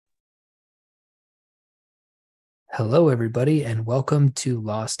Hello, everybody, and welcome to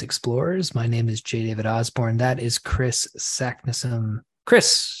Lost Explorers. My name is J. David Osborne. That is Chris Sacknessum.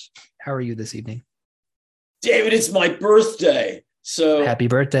 Chris, how are you this evening? David, it's my birthday. So Happy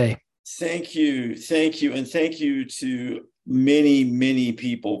birthday. thank you. Thank you. And thank you to many, many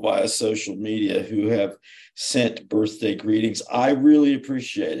people via social media who have sent birthday greetings. I really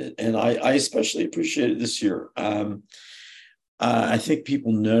appreciate it. And I especially appreciate it this year. I think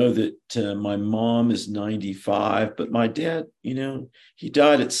people know that my mom is 95, but my dad, he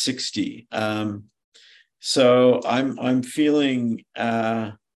died at 60. So I'm feeling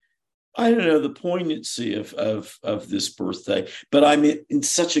I don't know the poignancy of this birthday, but I'm in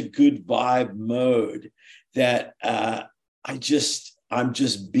such a good vibe mode that I'm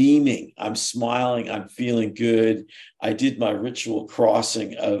just beaming. I'm smiling. I'm feeling good. I did my ritual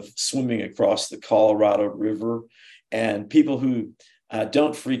crossing of swimming across the Colorado River, and people who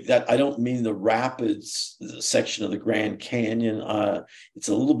don't freak that. I don't mean the rapids section of the Grand Canyon. It's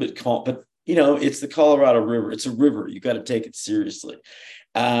a little bit calm, but it's the Colorado River. It's a river. You got to take it seriously.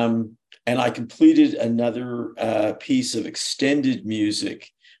 And I completed another piece of extended music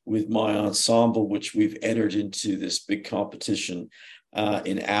with my ensemble, which we've entered into this big competition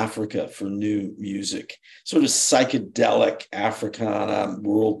in Africa for new music, sort of psychedelic Africana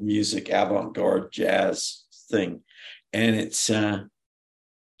world music, avant-garde jazz thing. And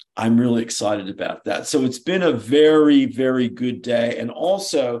I'm really excited about that. So it's been a very, very good day. And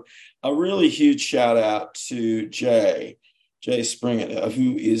also a really huge shout out to Jay Springer,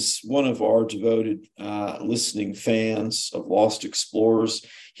 who is one of our devoted listening fans of Lost Explorers.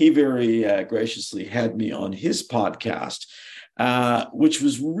 He very graciously had me on his podcast, which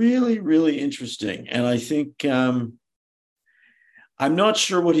was really, really interesting. And I think I'm not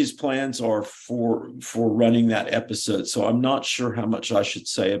sure what his plans are for running that episode, so I'm not sure how much I should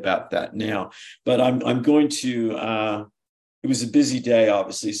say about that now. But I'm going to. It was a busy day,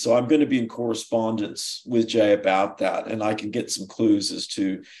 obviously, so I'm going to be in correspondence with Jay about that, and I can get some clues as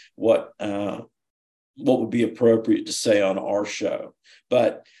to what would be appropriate to say on our show.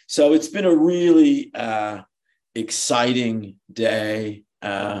 But so it's been a really exciting day.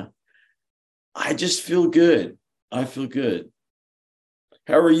 I just feel good. I feel good.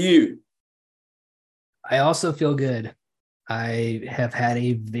 How are you? I also feel good. I have had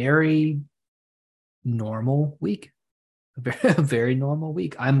a very normal week. A very normal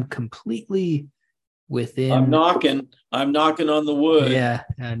week. I'm completely within. I'm knocking on the wood. Yeah,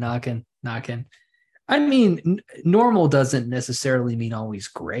 knocking. I mean, normal doesn't necessarily mean always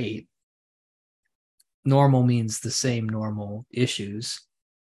great. Normal means the same normal issues,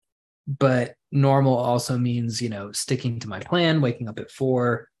 but normal also means, sticking to my plan, waking up at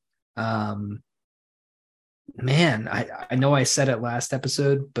 4. Man, I know I said it last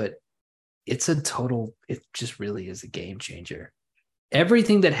episode, but it just really is a game changer.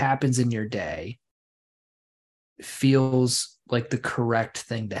 Everything that happens in your day feels like the correct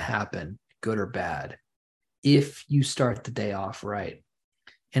thing to happen, good or bad, if you start the day off right.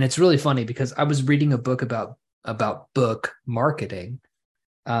 And it's really funny because I was reading a book about book marketing,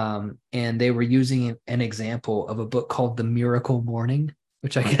 and they were using an example of a book called The Miracle Morning,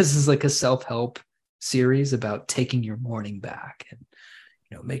 which I guess is like a self-help series about taking your morning back and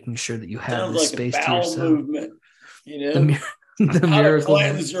making sure that you have Sounds this like space a to bowel yourself. movement, The how to miracle.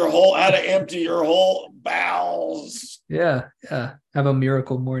 cleanse your whole, how to empty your whole bowels. Yeah. Have a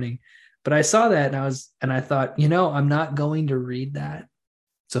miracle morning. But I saw that and I thought, I'm not going to read that.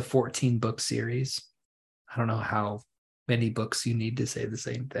 It's a 14 book series. I don't know how many books you need to say the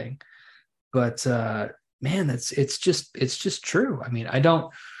same thing, but man, it's just true. I mean,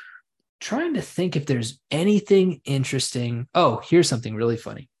 trying to think if there's anything interesting. Oh, here's something really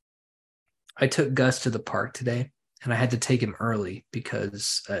funny. I took Gus to the park today, and I had to take him early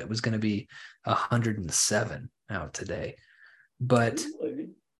because it was going to be 107 out today. But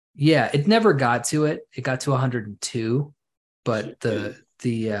yeah, it never got to it. It got to 102, but the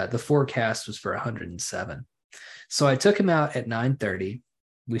forecast was for 107. So I took him out at 9:30.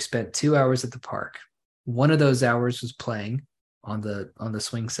 We spent 2 hours at the park. One of those hours was playing on the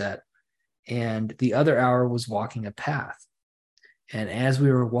swing set, and the other hour was walking a path. And as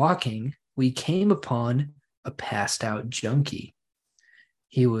we were walking, we came upon a passed out junkie.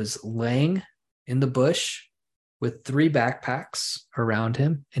 He was laying in the bush with 3 backpacks around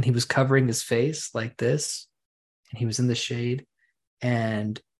him, and he was covering his face like this, and he was in the shade.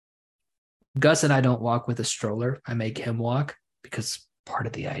 And Gus and I don't walk with a stroller. I make him walk because part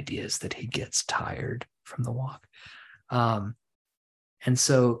of the idea is that he gets tired from the walk. And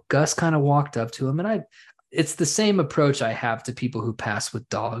so Gus kind of walked up to him, and it's the same approach I have to people who pass with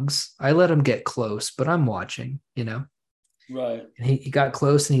dogs. I let them get close, but I'm watching, you know. Right. And he got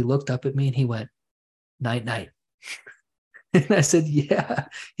close and he looked up at me and he went, night, night. And I said, yeah,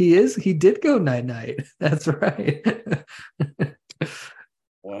 he is. He did go night, night. That's right.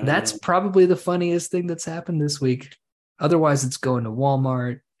 Wow. That's probably the funniest thing that's happened this week. Otherwise, it's going to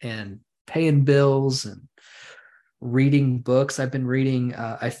Walmart and paying bills and reading books. I've been reading,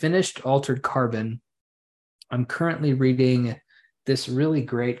 I finished Altered Carbon. I'm currently reading this really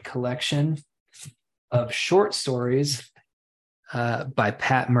great collection of short stories by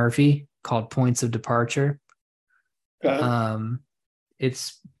Pat Murphy called Points of Departure. Okay.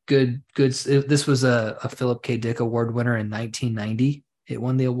 It's good. This was a Philip K. Dick Award winner in 1990. It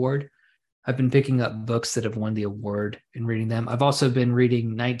won the award. I've been picking up books that have won the award and reading them. I've also been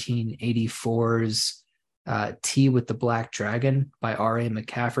reading 1984's Tea with the Black Dragon by R.A.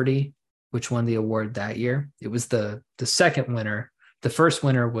 McCafferty, which won the award that year. It was the second winner. The first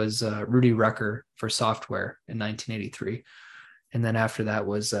winner was Rudy Rucker for Software in 1983. And then after that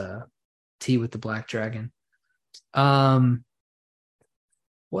was Tea with the Black Dragon. What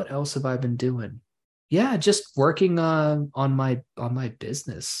else have I been doing? Yeah, just working on my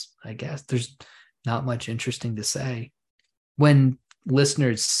business, I guess. There's not much interesting to say. When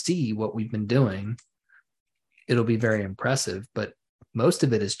listeners see what we've been doing, it'll be very impressive, but most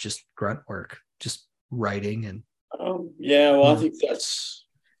of it is just grunt work, just writing and yeah, well, I think that's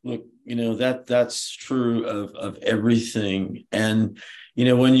that's true of everything. And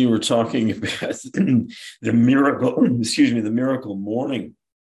when you were talking about the miracle, the miracle morning,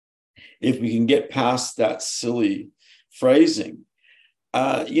 if we can get past that silly phrasing,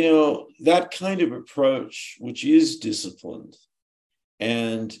 that kind of approach, which is disciplined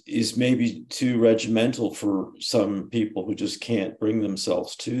and is maybe too regimental for some people who just can't bring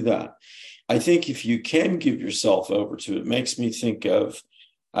themselves to that. I think if you can give yourself over to it, makes me think of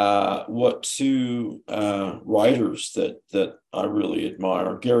what two writers that I really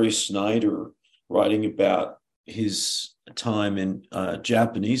admire. Gary Snyder, writing about his time in a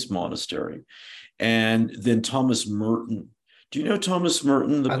Japanese monastery, and then Thomas Merton. Do you know Thomas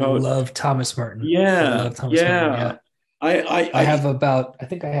Merton, the poet? love Thomas Merton. I Yeah, love Thomas Merton. yeah. Yeah. I I have I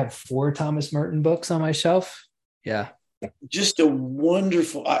think I have 4 Thomas Merton books on my shelf. Yeah. just a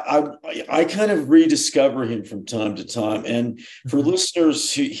wonderful. I kind of rediscover him from time to time, and for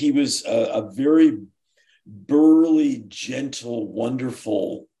listeners, he was a very burly, gentle,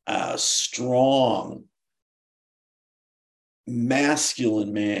 wonderful, strong,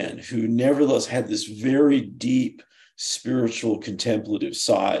 masculine man who nevertheless had this very deep spiritual contemplative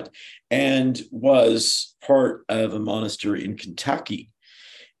side and was part of a monastery in Kentucky.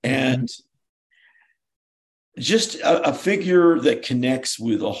 And just a figure that connects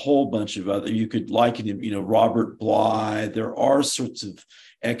with a whole bunch of other, you could liken him, Robert Bly. There are sorts of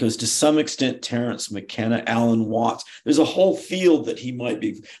echoes to some extent, Terence McKenna, Alan Watts. There's a whole field that he might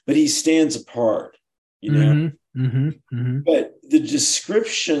be, but he stands apart, But the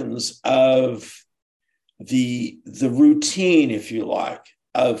descriptions of the routine, if you like,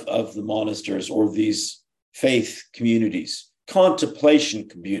 of the monasteries or these faith communities, contemplation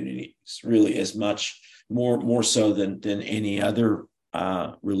communities, really as much more so than any other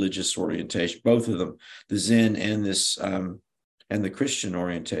religious orientation, both of them, the Zen and this and the Christian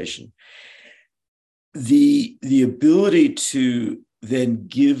orientation. The ability to then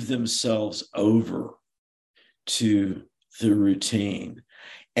give themselves over to the routine.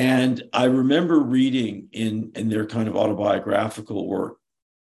 And I remember reading in their kind of autobiographical work,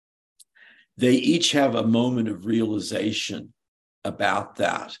 they each have a moment of realization about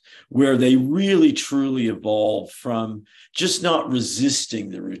that, where they really truly evolve from just not resisting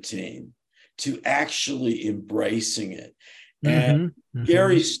the routine to actually embracing it. And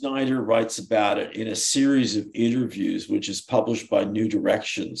Gary Snyder writes about it in a series of interviews, which is published by New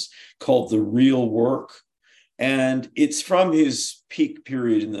Directions, called The Real Work. And it's from his peak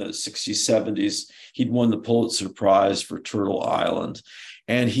period in the 60s, 70s. He'd won the Pulitzer Prize for Turtle Island.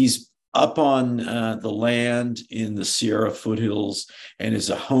 And he's up on the land in the Sierra foothills and is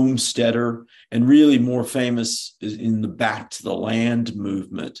a homesteader, and really more famous in the Back to the Land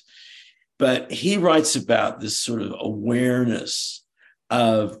movement. But he writes about this sort of awareness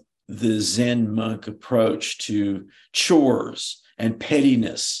of the Zen monk approach to chores and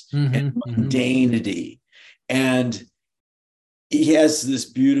pettiness and mundanity. And he has this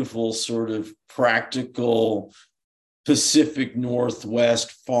beautiful sort of practical Pacific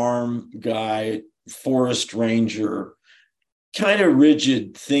Northwest farm guy, forest ranger, kind of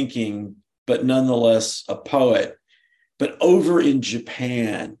rigid thinking, but nonetheless a poet. But over in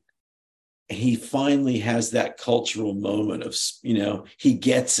Japan, and he finally has that cultural moment of, he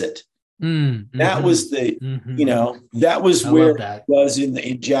gets it. That was that was where it was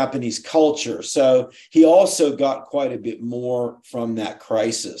in Japanese culture. So he also got quite a bit more from that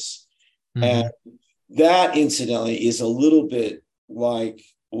crisis. And that, incidentally, is a little bit like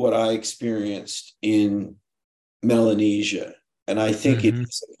what I experienced in Melanesia. And I think it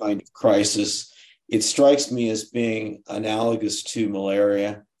is a kind of crisis. It strikes me as being analogous to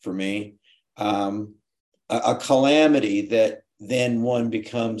malaria for me, a calamity that then one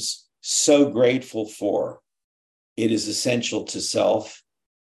becomes so grateful for. It is essential to self.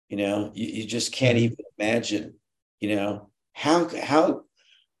 You just can't even imagine, how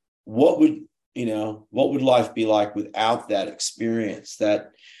what would life be like without that experience? And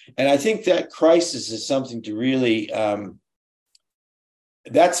I think that crisis is something to really,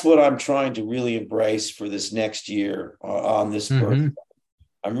 that's what I'm trying to really embrace for this next year on this birthday.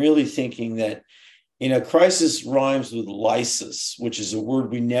 I'm really thinking that, crisis rhymes with lysis, which is a word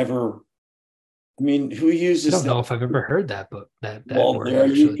we never, who uses that? I don't know if I've ever heard that, but that well, word, there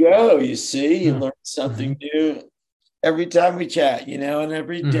actually. You go. You see, you learn something new every time we chat, and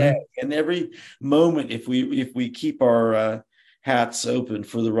every day and every moment, if we keep our hats open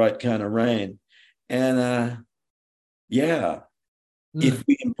for the right kind of rain. And if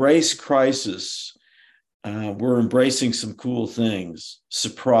we embrace crisis, we're embracing some cool things,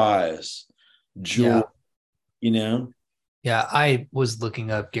 surprise, joy, Yeah, I was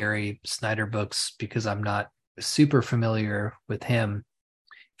looking up Gary Snyder books because I'm not super familiar with him.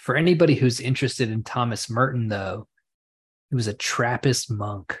 For anybody who's interested in Thomas Merton, though, he was a Trappist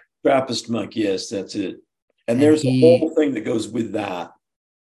monk. Trappist monk, yes, that's it. And there's a whole thing that goes with that.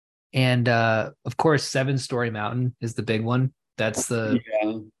 And of course, Seven Story Mountain is the big one. But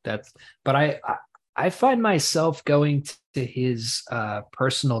I find myself going to his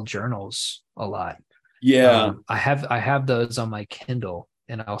personal journals a lot. Yeah. I have those on my Kindle,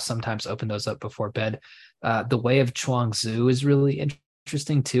 and I'll sometimes open those up before bed. The Way of Chuang Tzu is really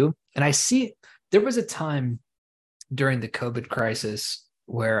interesting too. And I see there was a time during the COVID crisis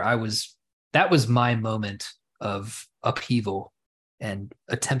where that was my moment of upheaval and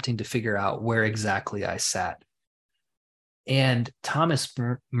attempting to figure out where exactly I sat. And Thomas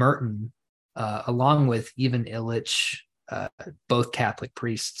Merton, along with Ivan Illich, both Catholic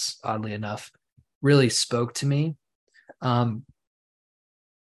priests, oddly enough, really spoke to me.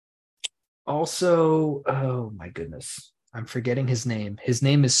 Also, oh my goodness, I'm forgetting his name. His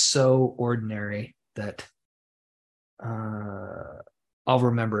name is so ordinary that I'll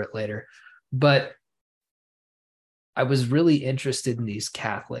remember it later. But I was really interested in these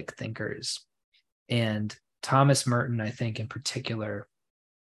Catholic thinkers, and Thomas Merton, I think in particular,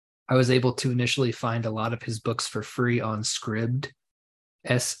 I was able to initially find a lot of his books for free on Scribd,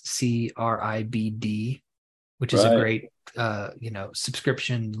 Scribd, which is a great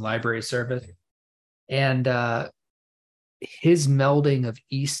subscription library service. And his melding of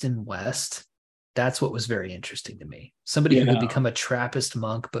East and West, that's what was very interesting to me. Somebody who could become a Trappist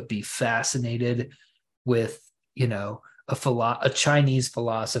monk but be fascinated with a Chinese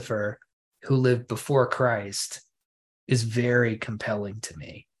philosopher who lived before Christ is very compelling to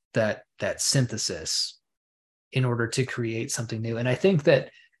me. That synthesis in order to create something new. And I think that,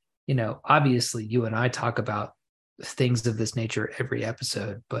 obviously you and I talk about things of this nature every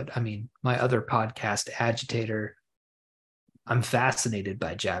episode, but my other podcast, Agitator, I'm fascinated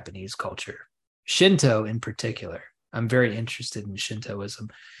by Japanese culture, Shinto in particular. I'm very interested in Shintoism.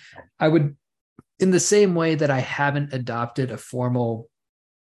 I would, in the same way that I haven't adopted a formal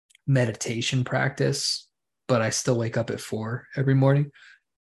meditation practice, but I still wake up at 4 every morning,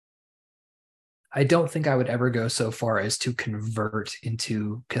 I don't think I would ever go so far as to convert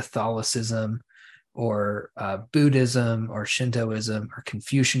into Catholicism or Buddhism or Shintoism or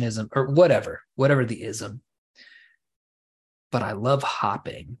Confucianism or whatever the ism. But I love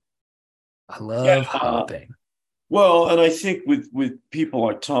hopping. Hopping. Well, and I think with people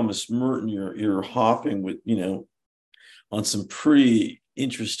like Thomas Merton, you're hopping with, on some pretty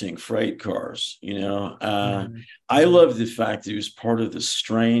interesting freight cars. I love the fact that he was part of the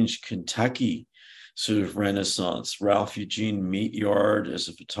strange Kentucky sort of Renaissance. Ralph Eugene Meatyard as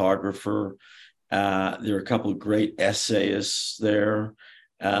a photographer. There are a couple of great essayists there.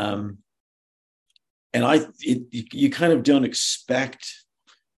 And you kind of don't expect,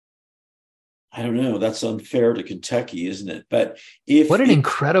 I don't know, that's unfair to Kentucky, isn't it? But what an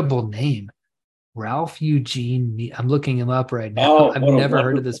incredible name. Ralph Eugene. I'm looking him up right now. I've never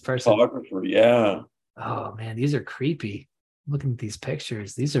heard of this person. Photographer, yeah. Oh man, these are creepy. Looking at these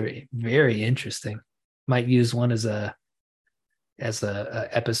pictures, these are very interesting. Might use one as a as a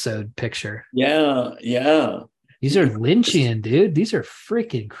episode picture. Yeah, yeah. These are Lynchian, dude. These are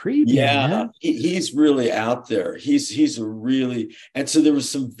freaking creepy, Yeah, man. he's really out there. He's a really, and so there was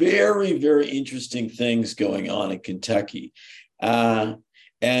some very, very interesting things going on in Kentucky.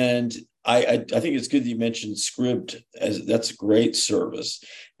 And I think it's good that you mentioned Scribd, as that's a great service.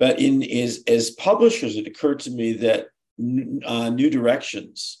 But as publishers, it occurred to me that New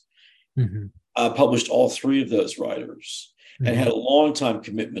Directions published all three of those writers and had a long time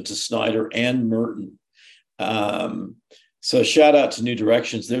commitment to Snyder and Merton. So shout out to New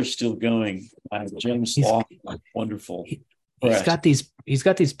Directions. They're still going. James Law, wonderful. He's got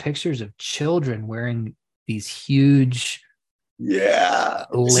these pictures of children wearing these huge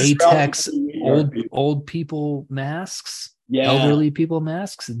latex old people masks, elderly people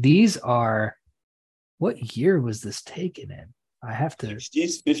masks. These are, what year was this taken in? I have to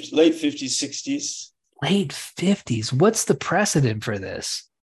 60s, 50, late 50s, 60s. Late 50s. What's the precedent for this?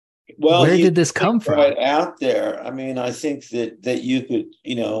 Well, where did this come from? Right out there. I mean, I think that you could,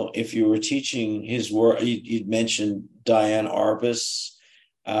 if you were teaching his work, you'd mention Diane Arbus.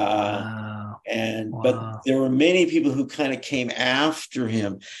 But there were many people who kind of came after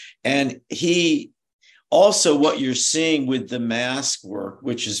him. And he also, what you're seeing with the mask work,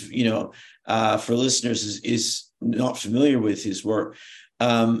 which is, for listeners is not familiar with his work,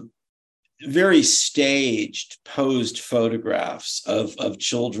 very staged, posed photographs of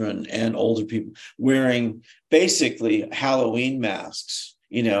children and older people wearing basically Halloween masks.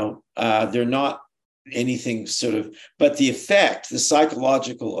 They're not anything sort of, but the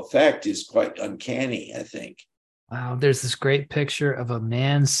psychological effect is quite uncanny, I think. Wow, there's this great picture of a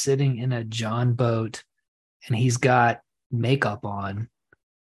man sitting in a John boat, and he's got makeup on.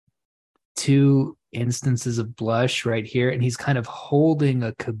 Two instances of blush right here, and he's kind of holding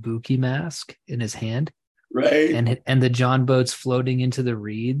a kabuki mask in his hand, right? And the John boat's floating into the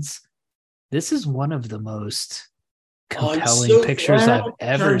reeds. This is one of the most compelling pictures I've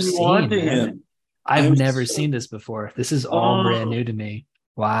ever seen. I've never seen this before. This is all brand new to me.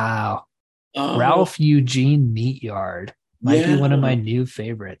 Wow. Ralph Eugene Meatyard might be one of my new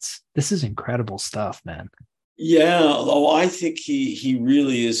favorites. This is incredible stuff, man. Yeah, I think he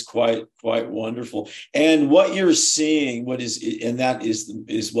really is quite wonderful. And what you're seeing, that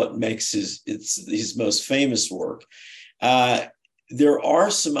is what makes his most famous work. There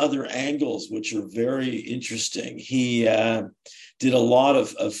are some other angles which are very interesting. He did a lot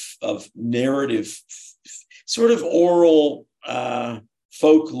of narrative, sort of oral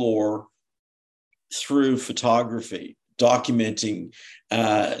folklore through photography, documenting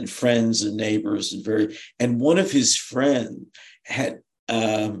friends and neighbors, and one of his friends had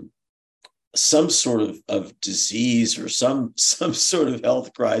some sort of disease or some sort of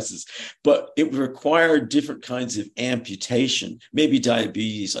health crisis, but it required different kinds of amputation, maybe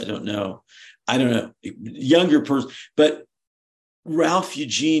diabetes. I don't know. Younger person, but Ralph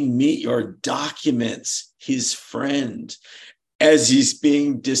Eugene Meatyard documents his friend as he's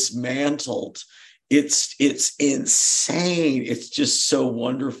being dismantled. It's insane. It's just so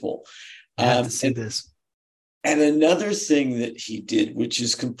wonderful. I have to see this. And another thing that he did, which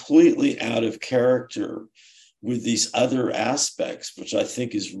is completely out of character with these other aspects, which I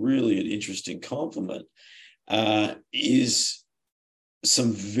think is really an interesting compliment, is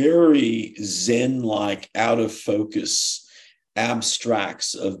some very Zen-like, out of focus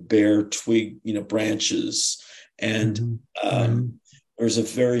abstracts of bare twig, branches. And there's a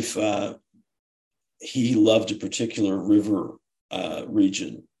very he loved a particular river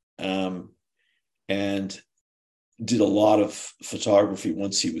region, and did a lot of photography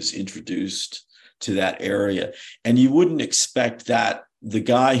once he was introduced to that area. And you wouldn't expect that the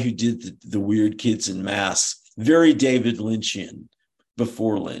guy who did the weird kids in masks, very David Lynchian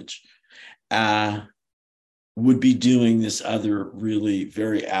before Lynch, would be doing this other really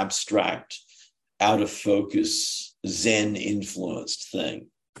very abstract, out of focus, Zen influenced thing.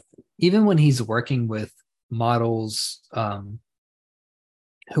 Even when he's working with models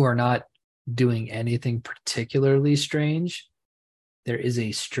who are not doing anything particularly strange, there is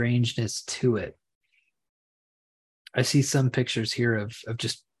a strangeness to it. I see some pictures here of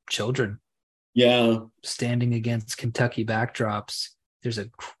just children standing against Kentucky backdrops. There's a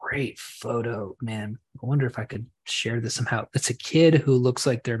great photo, man. I wonder if I could share this somehow. It's a kid who looks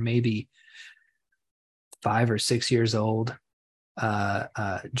like they're maybe 5 or 6 years old,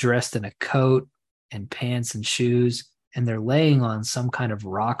 dressed in a coat and pants and shoes, and they're laying on some kind of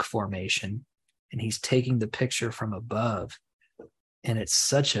rock formation, and he's taking the picture from above. And it's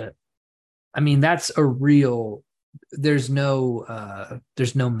such that's a real, there's no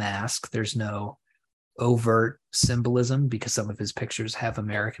mask, there's no overt symbolism because some of his pictures have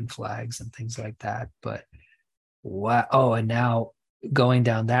American flags and things like that. But wow. Oh, and now going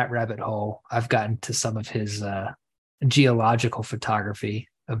down that rabbit hole, I've gotten to some of his geological photography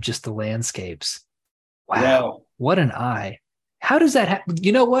of just the landscapes. Wow. What an eye. How does that happen?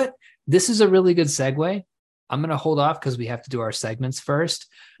 You know what? This is a really good segue. I'm going to hold off because we have to do our segments first.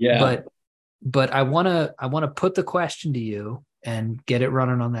 Yeah. But I want to put the question to you and get it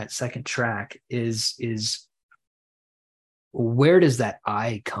running on that second track is where does that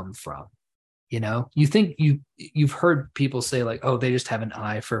eye come from? You know, you think you've heard people say like, oh, they just have an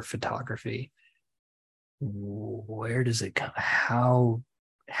eye for photography. Where does it come?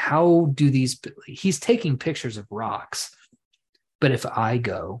 How do these, he's taking pictures of rocks, but if I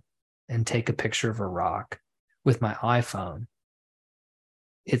go and take a picture of a rock with my iPhone,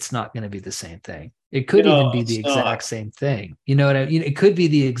 it's not going to be the same thing. It could even be the exact same thing. You know what I mean? It could be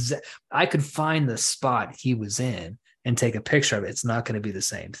the exact, I could find the spot he was in and take a picture of it. It's not going to be the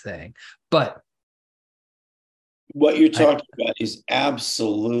same thing. But what you're talking about is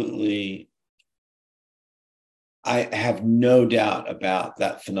absolutely, I have no doubt about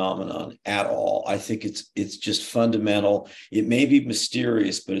that phenomenon at all. I think it's just fundamental. It may be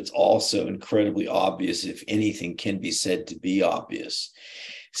mysterious, but it's also incredibly obvious, if anything can be said to be obvious.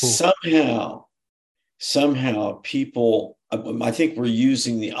 Cool. Somehow people, I think we're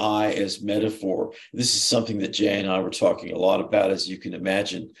using the eye as metaphor. This is something that Jay and I were talking a lot about, as you can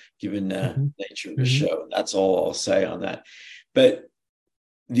imagine, given the nature of the show. That's all I'll say on that. But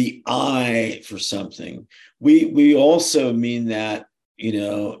the eye for something, we also mean that, you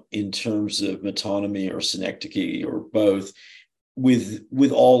know, in terms of metonymy or synecdoche or both,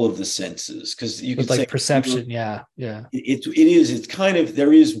 with all of the senses, because you could like say perception. It's kind of,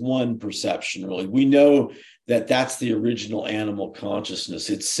 there is one perception, really. We know that's the original animal consciousness.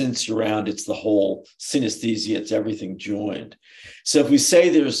 It's sense around, it's the whole synesthesia, it's everything joined. So if we say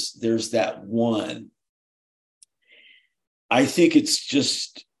there's that one, I think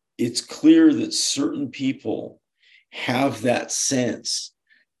it's clear that certain people have that sense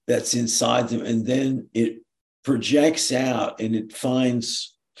that's inside them, and then it projects out and it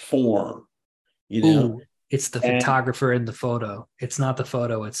finds form, you know. Ooh, it's the photographer in the photo. It's not the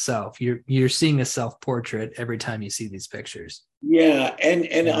photo itself. You're seeing a self-portrait every time you see these pictures. Yeah.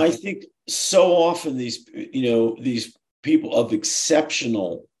 And I think so often these people of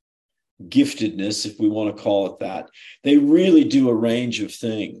exceptional giftedness, if we want to call it that, they really do a range of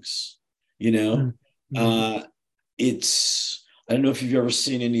things, you know. Mm-hmm. I don't know if you've ever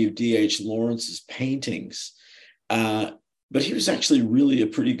seen any of D.H. Lawrence's paintings, but he was actually really a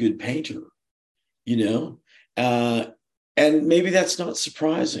pretty good painter, you know, and maybe that's not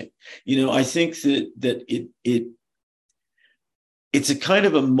surprising. You know, I think that it's a kind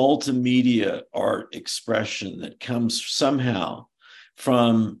of a multimedia art expression that comes somehow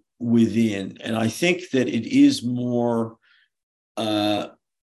from within. And I think that it is more a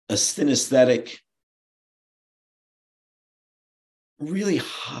synesthetic, really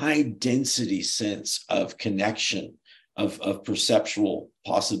high density sense of connection, of perceptual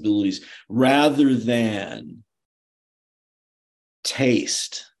possibilities, rather than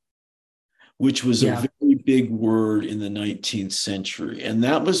taste, which was a very big word in the 19th century. And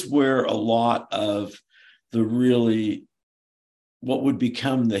that was where a lot of the really, what would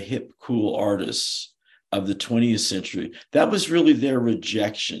become the hip, cool artists of the 20th century, that was really their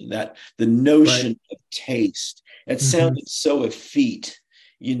rejection, that the notion of taste. It sounded so effete,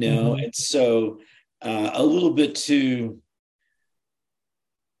 you know, and so a little bit too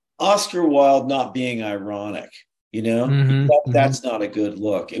Oscar Wilde not being ironic, you know, that's not a good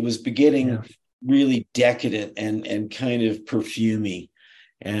look. It was beginning really decadent and kind of perfumey.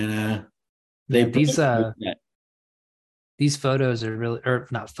 And these photos are really, or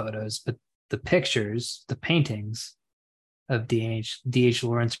not photos, but the pictures, the paintings of D.H.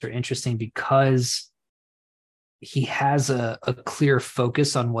 Lawrence are interesting because he has a clear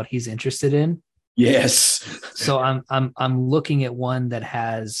focus on what he's interested in. Yes. So I'm looking at one that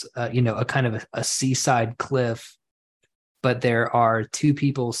has a kind of a seaside cliff, but there are two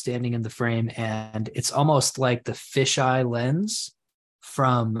people standing in the frame, and it's almost like the fisheye lens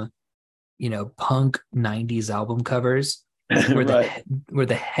from punk 90s album covers where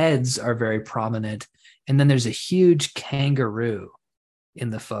the heads are very prominent, and then there's a huge kangaroo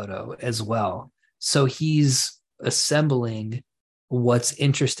in the photo as well. So he's assembling what's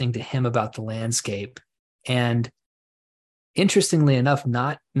interesting to him about the landscape, and interestingly enough,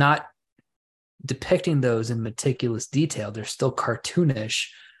 not depicting those in meticulous detail. They're still cartoonish,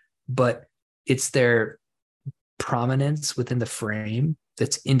 but it's their prominence within the frame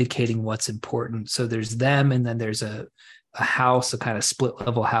that's indicating what's important. So there's them, and then there's a house, a kind of split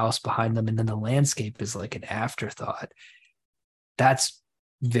level house behind them, and then the landscape is like an afterthought. That's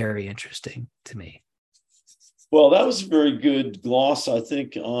very interesting to me. Well, that was a very good gloss, I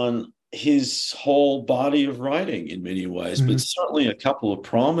think, on his whole body of writing in many ways, but certainly a couple of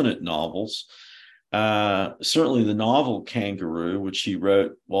prominent novels. Certainly the novel Kangaroo, which he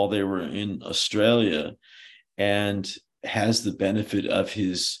wrote while they were in Australia, and has the benefit of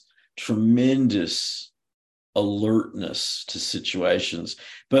his tremendous alertness to situations,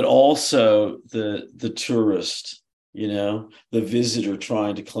 but also the tourist, the visitor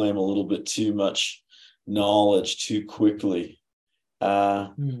trying to claim a little bit too much knowledge too quickly.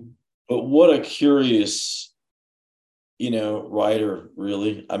 But what a curious, writer,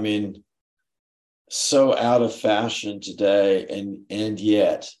 really. I mean, so out of fashion today, and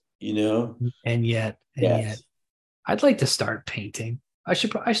yet, and yet, I'd like to start painting. I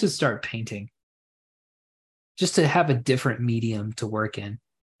should start painting, just to have a different medium to work in.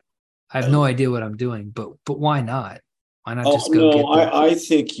 I have no idea what I'm doing, but why not? Why not just go get the... I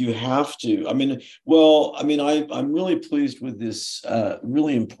think you have to. I'm really pleased with this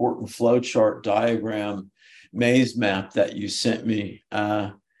really important flowchart diagram maze map that you sent me.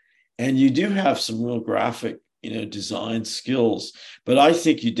 And you do have some real graphic, design skills, but I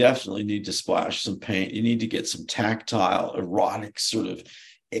think you definitely need to splash some paint. You need to get some tactile, erotic, sort of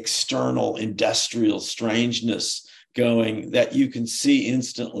external industrial strangeness going that you can see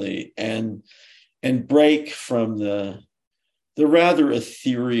instantly, and break from the rather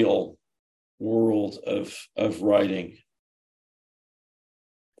ethereal world of writing.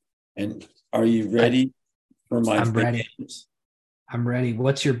 And are you ready for my... I'm ready. I'm ready.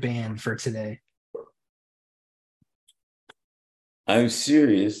 What's your band for today? I'm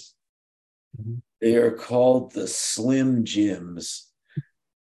serious. They are called the Slim Jims,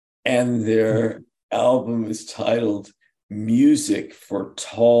 and their album is titled Music for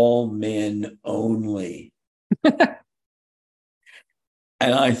Tall Men Only. And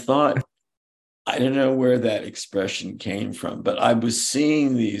I thought, I don't know where that expression came from, but I was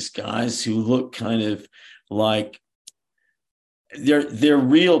seeing these guys who look kind of like they're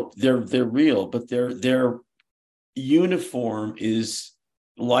real, but their uniform is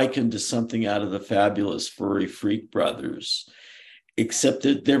likened to something out of the Fabulous Furry Freak Brothers, except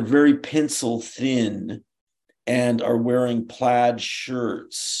that they're very pencil thin and are wearing plaid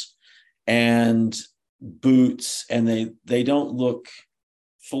shirts and boots, and they don't look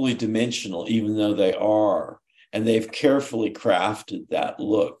fully dimensional, even though they are, and they've carefully crafted that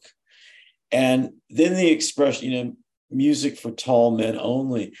look. And then the expression, music for tall men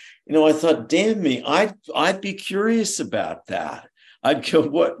only. I thought, damn me, I'd be curious about that. I'd go,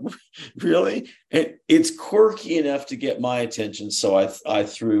 what, really? It's quirky enough to get my attention, so I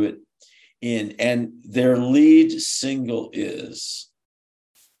threw it in. And their lead single is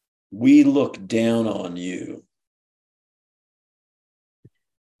 "We Look Down on You."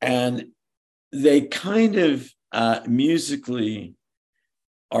 And they kind of musically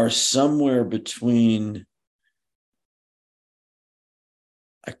are somewhere between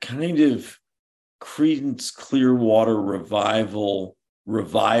a kind of Creedence Clearwater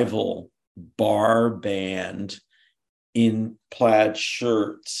revival bar band in plaid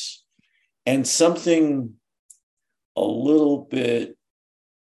shirts, and something a little bit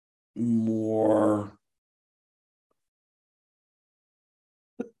more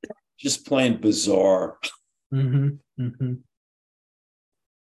just plain bizarre.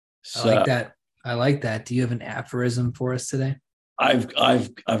 So, I like that. Do you have an aphorism for us today? I've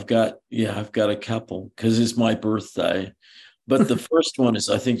got a couple, because it's my birthday. But the first one is,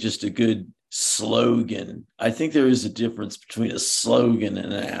 I think, just a good slogan. I think there is a difference between a slogan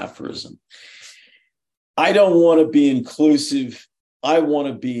and an aphorism. I don't want to be inclusive. I want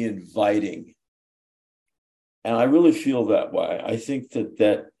to be inviting. And I really feel that way. I think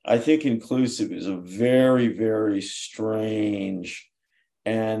I think inclusive is a very, very strange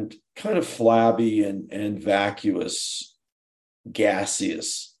and kind of flabby and vacuous,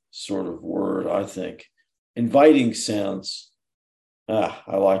 gaseous sort of word, I think. Inviting sounds,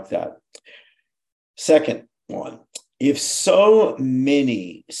 I like that. Second one, if so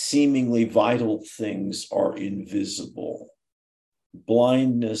many seemingly vital things are invisible,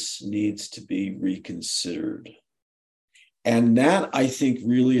 blindness needs to be reconsidered. And that, I think,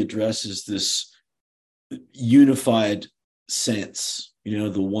 really addresses this unified sense,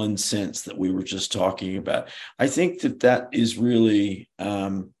 the one sense that we were just talking about. I think that is really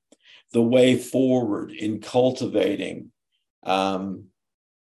the way forward in cultivating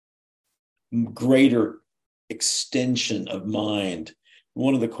greater extension of mind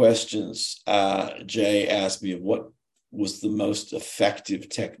one of the questions Jay asked me of what was the most effective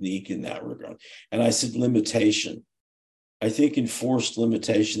technique in that regard. And I said, limitation. I think enforced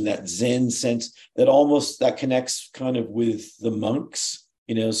limitation, that Zen sense that connects kind of with the monks,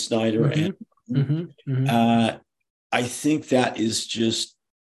 Snyder and I think that is just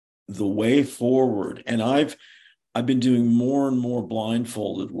the way forward. And I've been doing more and more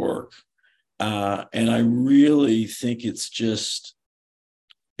blindfolded work. And I really think it's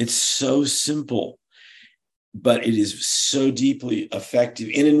so simple, but it is so deeply effective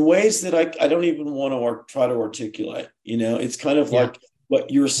and in ways that I don't even want to try to articulate. It's kind of like what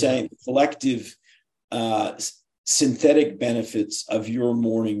you're saying, collective synthetic benefits of your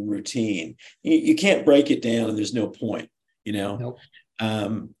morning routine. You can't break it down and there's no point, Nope.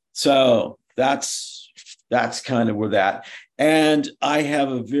 So that's kind of where that. And I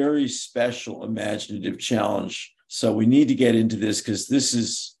have a very special imaginative challenge. So we need to get into this because this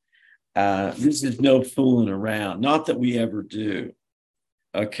is no fooling around. Not that we ever do.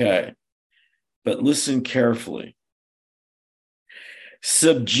 Okay. But listen carefully.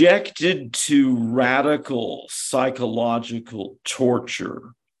 Subjected to radical psychological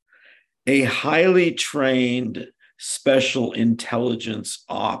torture, a highly trained special intelligence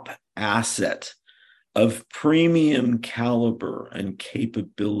op asset of premium caliber and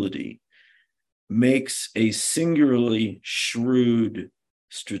capability makes a singularly shrewd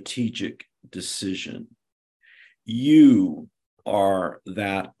strategic decision. You are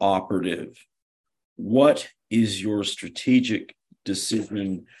that operative. What is your strategic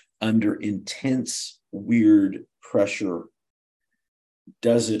decision under intense, weird pressure?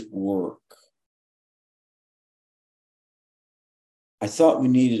 Does it work? I thought we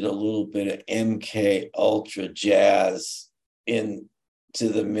needed a little bit of MK Ultra jazz into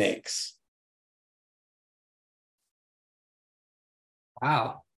the mix.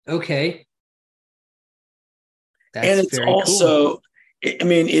 Wow. Okay. That's and it's very also, cool. I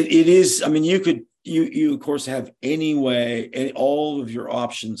mean, it is, I mean, you of course have all of your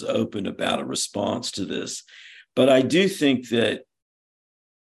options open about a response to this, but I do think that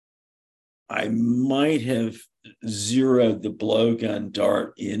I might have zeroed the blowgun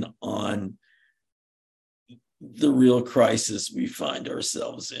dart in on the real crisis we find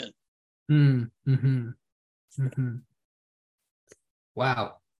ourselves in.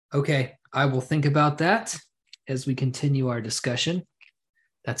 Wow. Okay. I will think about that as we continue our discussion.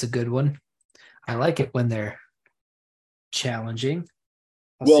 That's a good one. I like it when they're challenging.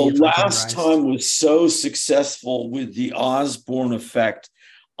 Last time was so successful with the Osborne effect.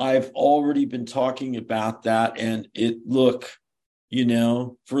 I've already been talking about that, and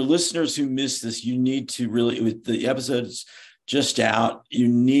for listeners who missed this, you need to really, with the episode's just out, you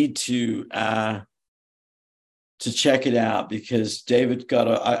need to check it out because David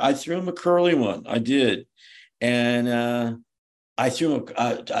I threw him a curly one. I did. And I threw him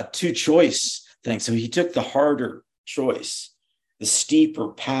a two-choice thing. So he took the harder choice, the steeper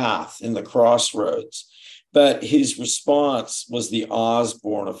path in the crossroads. But his response was the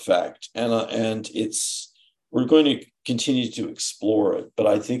Osborne effect. And we're going to continue to explore it. But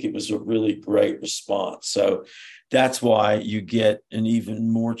I think it was a really great response. So that's why you get an even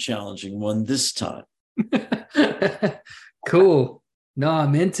more challenging one this time. Cool. No,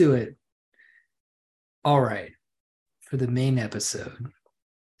 I'm into it. All right. For the main episode,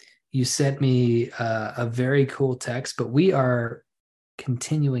 you sent me a very cool text, but we are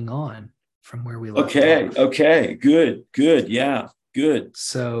continuing on from where we left off. Okay. Good. Yeah. Good.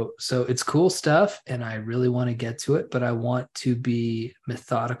 So it's cool stuff, and I really want to get to it, but I want to be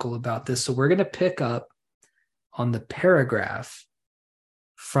methodical about this. So we're going to pick up on the paragraph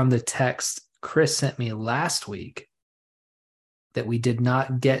from the text Chris sent me last week that we did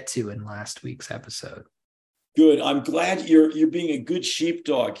not get to in last week's episode. Good. I'm glad you're being a good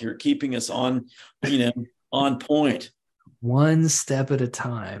sheepdog here, keeping us on point. One step at a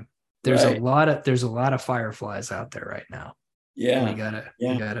time. There's a lot of fireflies out there right now. Yeah.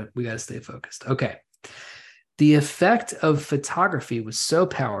 We gotta stay focused. Okay. The effect of photography was so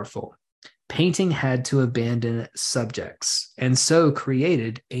powerful, painting had to abandon subjects, and so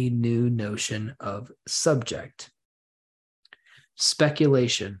created a new notion of subject.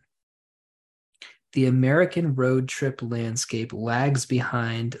 Speculation. The American road trip landscape lags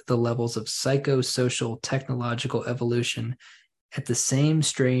behind the levels of psychosocial technological evolution at the same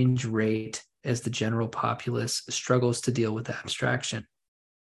strange rate as the general populace struggles to deal with abstraction.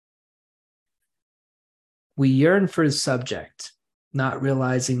 We yearn for the subject, not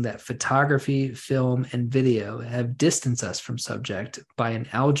realizing that photography, film, and video have distanced us from subject by an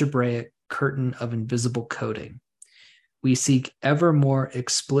algebraic curtain of invisible coding. We seek ever more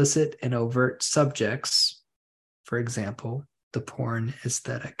explicit and overt subjects, for example, the porn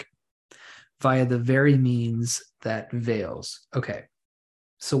aesthetic, via the very means that veils. Okay.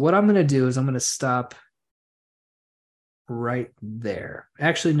 So what I'm going to do is I'm going to stop right there.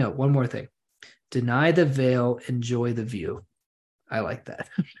 Actually, no, one more thing. Deny the veil, enjoy the view. I like that.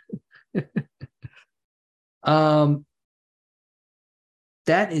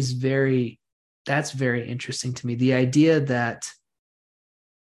 That is that's very interesting to me. The idea that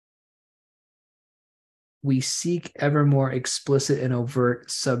we seek ever more explicit and overt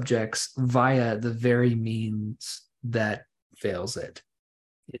subjects via the very means that veils it.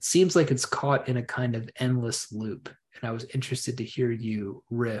 It seems like it's caught in a kind of endless loop. And I was interested to hear you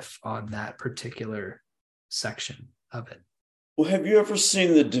riff on that particular section of it. Well, have you ever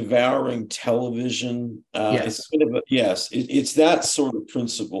seen the Devouring Television? Yes. It's kind of it's that sort of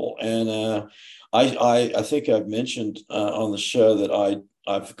principle. And I think I've mentioned on the show that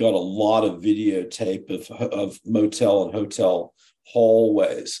I've got a lot of videotape of motel and hotel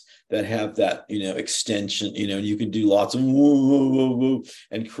hallways that have that, extension, and you can do lots of woo, woo, woo, woo,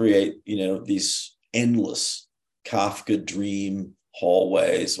 and create, these endless Kafka dream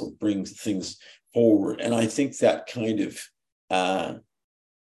hallways or bring things forward. And I think that kind of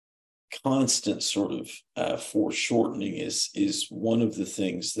constant sort of foreshortening is one of the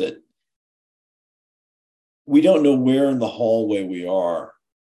things that we don't know where in the hallway we are.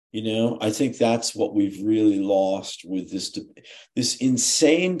 I think that's what we've really lost with this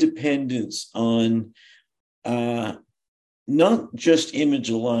insane dependence on not just image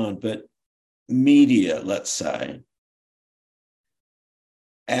alone, but media, let's say,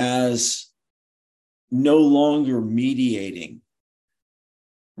 as no longer mediating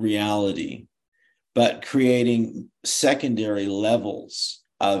reality, but creating secondary levels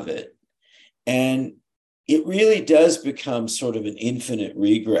of it. And it really does become sort of an infinite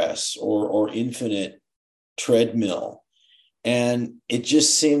regress or infinite treadmill. And it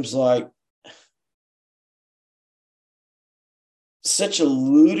just seems like such a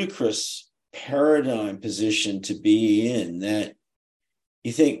ludicrous paradigm position to be in that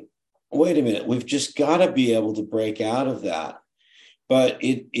you think, wait a minute, we've just got to be able to break out of that. But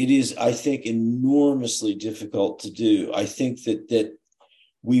it is, I think, enormously difficult to do. I think that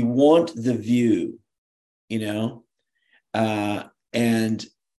we want the view, and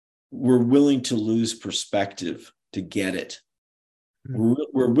we're willing to lose perspective to get it.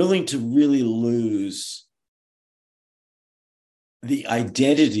 We're willing to really lose the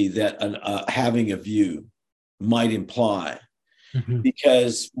identity that having a view might imply,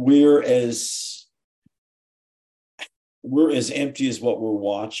 because we're as empty as what we're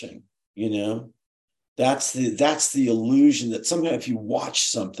watching. That's the illusion that somehow if you watch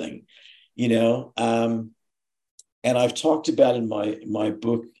something, and I've talked about in my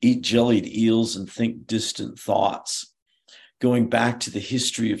book, Eat Jellied Eels and Think Distant Thoughts, going back to the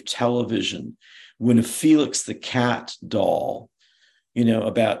history of television, when a Felix the Cat doll,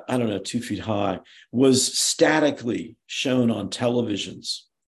 about, 2 feet high, was statically shown on televisions,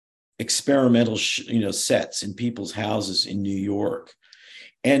 experimental, sets in people's houses in New York.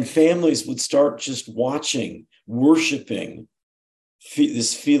 And families would start just watching, worshiping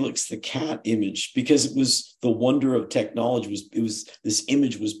this Felix the Cat image, because it was the wonder of technology. This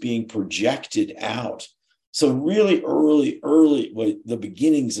image was being projected out. So really early, the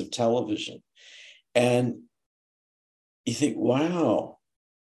beginnings of television. And you think, wow,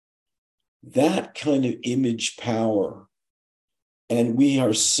 that kind of image power. And we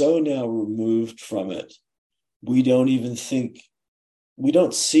are so now removed from it. We don't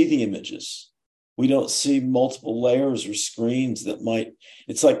see the images. We don't see multiple layers or screens that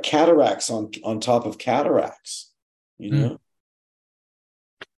it's like cataracts on top of cataracts,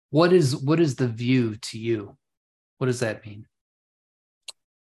 What is the view to you? What does that mean?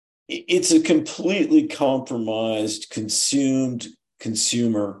 It's a completely compromised, consumed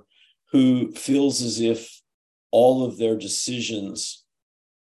consumer who feels as if all of their decisions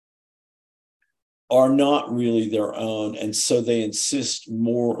are not really their own. And so they insist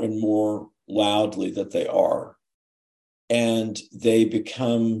more and more loudly that they are. And they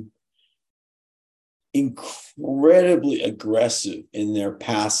become incredibly aggressive in their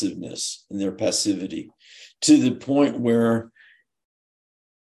passiveness, in their passivity, to the point where,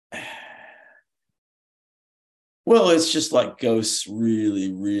 well, it's just like ghosts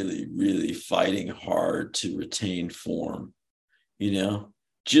really, really, really fighting hard to retain form,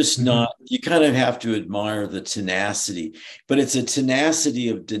 just not, you kind of have to admire the tenacity, but it's a tenacity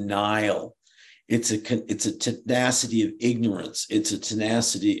of denial. It's a tenacity of ignorance. It's a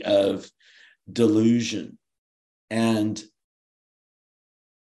tenacity of delusion. And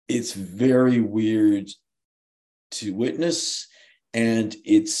it's very weird to witness, and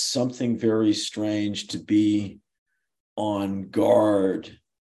it's something very strange to be on guard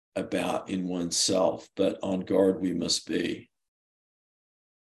about in oneself, but on guard we must be.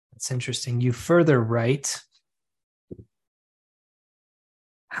 That's interesting. You further write,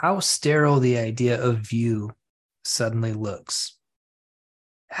 how sterile the idea of view suddenly looks,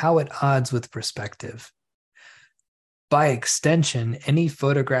 how at odds with perspective. By extension, any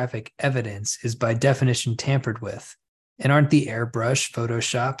photographic evidence is by definition tampered with. And aren't the airbrush,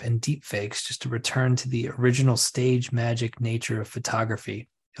 Photoshop, and deepfakes just a return to the original stage magic nature of photography,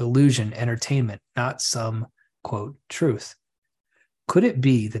 illusion, entertainment, not some, quote, truth? Could it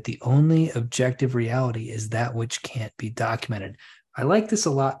be that the only objective reality is that which can't be documented? I like this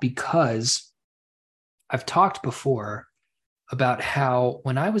a lot because I've talked before about how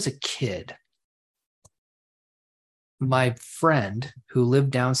when I was a kid, my friend who lived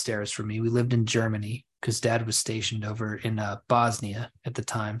downstairs from me, we lived in Germany because dad was stationed over in Bosnia at the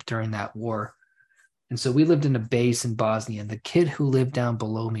time during that war. And so we lived in a base in Bosnia. And the kid who lived down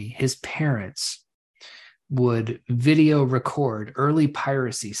below me, his parents would video record early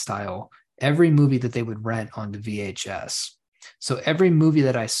piracy style every movie that they would rent on the VHS. So every movie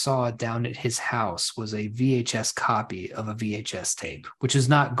that I saw down at his house was a VHS copy of a VHS tape, which is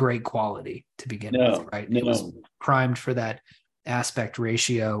not great quality to begin with, right? No. It was primed for that aspect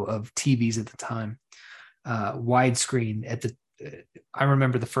ratio of TVs at the time. Widescreen I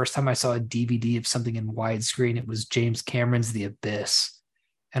remember the first time I saw a DVD of something in widescreen, it was James Cameron's The Abyss.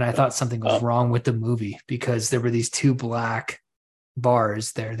 And I thought something was wrong with the movie because there were these two black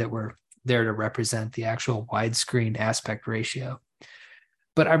bars there that were there to represent the actual widescreen aspect ratio.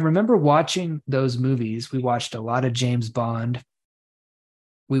 But I remember watching those movies. We watched a lot of James Bond.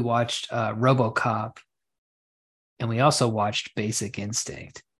 We watched RoboCop. And we also watched Basic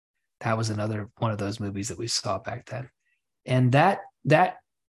Instinct. That was another one of those movies that we saw back then. And that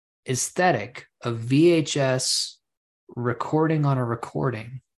aesthetic of VHS recording on a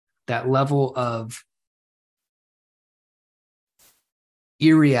recording, that level of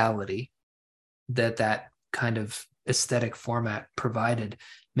irreality that kind of aesthetic format provided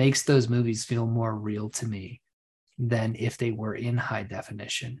makes those movies feel more real to me than if they were in high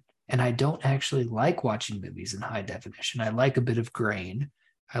definition. And I don't actually like watching movies in high definition. I like a bit of grain.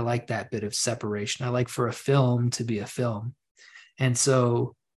 I like that bit of separation. I like for a film to be a film. And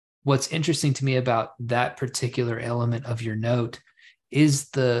so what's interesting to me about that particular element of your note is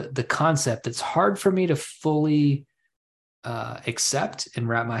the concept that's hard for me to fully accept and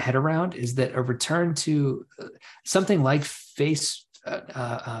wrap my head around, is that a return to something like Facetune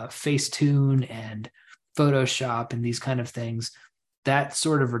and Photoshop and these kind of things, that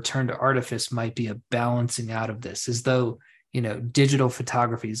sort of return to artifice might be a balancing out of this, as though, digital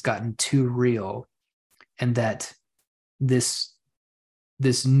photography has gotten too real, and that this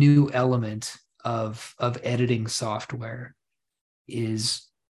new element of editing software is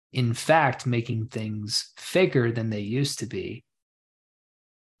in fact making things faker than they used to be.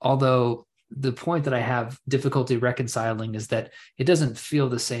 Although the point that I have difficulty reconciling is that it doesn't feel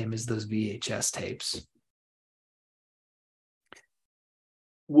the same as those VHS tapes.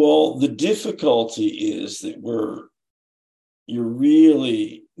 Well, the difficulty is that you're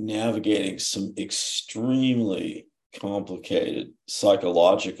really navigating some extremely complicated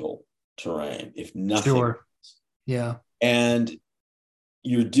psychological terrain, if nothing. Sure. Yeah. And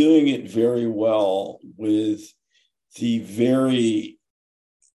you're doing it very well with the very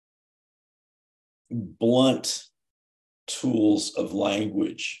blunt tools of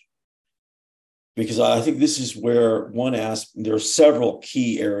language. Because I think this is where there are several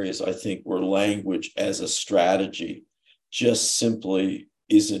key areas, I think, where language as a strategy just simply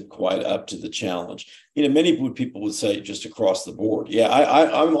isn't quite up to the challenge. Many people would say just across the board. Yeah,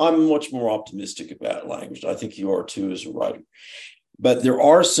 I'm much more optimistic about language. I think you are too as a writer. But there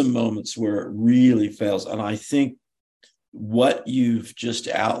are some moments where it really fails. And I think what you've just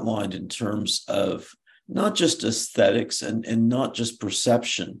outlined in terms of not just aesthetics and not just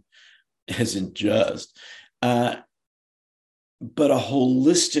perception, as in just, but a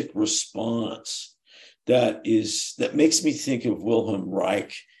holistic response that makes me think of Wilhelm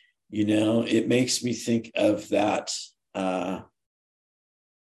Reich. It makes me think of that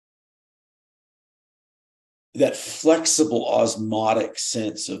that flexible osmotic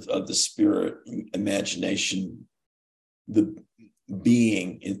sense of the spirit, imagination, the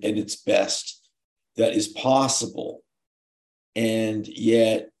being at its best that is possible. And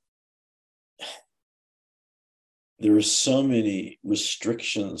yet there are so many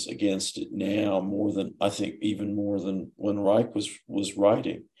restrictions against it now, more than I think, even more than when Reich was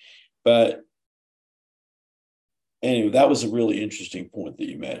writing. But anyway, that was a really interesting point that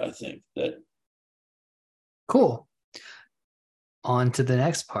you made, I think. That Cool. On to the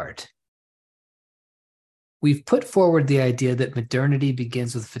next part. We've put forward the idea that modernity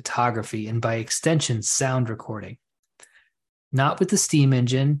begins with photography and by extension, sound recording. Not with the steam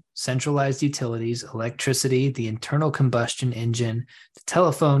engine, centralized utilities, electricity, the internal combustion engine, the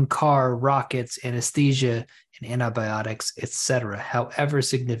telephone, car, rockets, anesthesia, and antibiotics, etc., however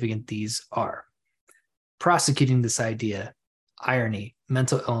significant these are. Prosecuting this idea, irony,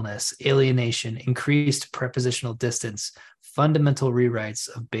 mental illness, alienation, increased prepositional distance, fundamental rewrites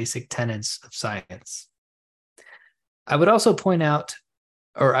of basic tenets of science. I would also point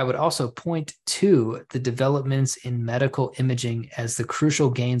to the developments in medical imaging as the crucial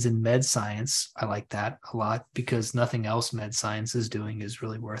gains in med science. I like that a lot because nothing else med science is doing is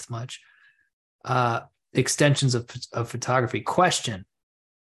really worth much. Extensions of photography. Question: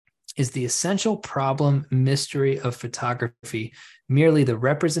 is the essential problem mystery of photography merely the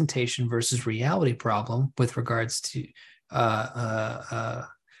representation versus reality problem with regards to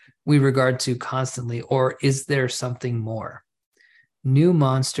we regard to constantly, or is there something more? New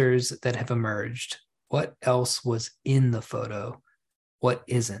monsters that have emerged. What else was in the photo? What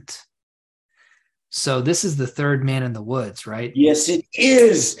isn't? So this is the third man in the woods, right? yes, it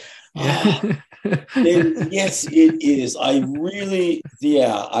is. Yeah. Yes, it is. I really,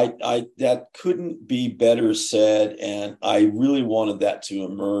 I that couldn't be better said, and I really wanted that to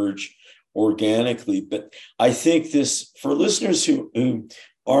emerge organically. But I think this, for listeners who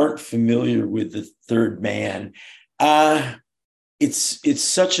aren't familiar with the third man, it's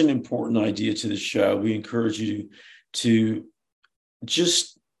such an important idea to the show. We encourage you to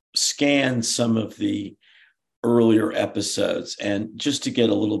just scan some of the earlier episodes and just to get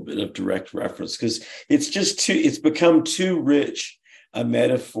a little bit of direct reference, because it's become too rich a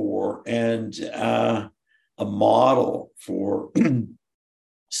metaphor and a model for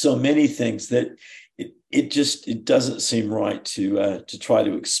so many things that it doesn't seem right to try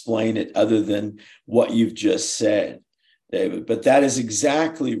to explain it other than what you've just said, David. But that is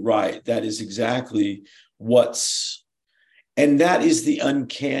exactly right. That is exactly and that is the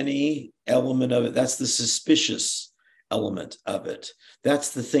uncanny element of it. That's the suspicious element of it.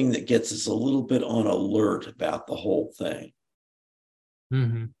 That's the thing that gets us a little bit on alert about the whole thing.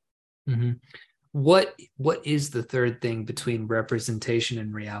 Mm-hmm. Mm-hmm. What is the third thing between representation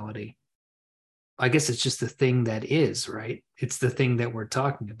and reality? I guess it's just the thing that is, right? It's the thing that we're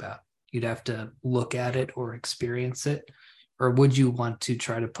talking about. You'd have to look at it or experience it. Or would you want to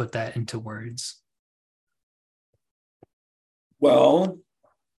try to put that into words? Well,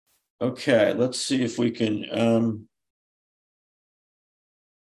 okay, let's see if we can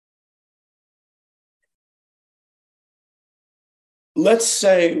let's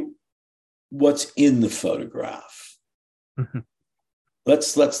say what's in the photograph. Mm-hmm.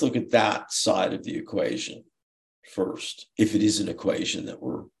 Let's look at that side of the equation first, if it is an equation that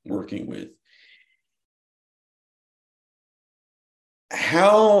we're working with.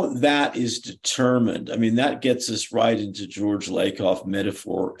 How that is determined, I mean, that gets us right into George Lakoff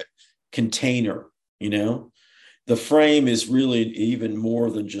metaphor container. The frame is really even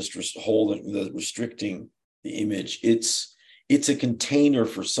more than just restricting the image. It's a container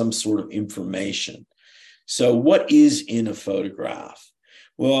for some sort of information. So what is in a photograph?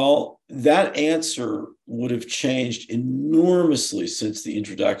 Well, that answer would have changed enormously since the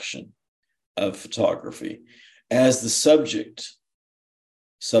introduction of photography, as the subjects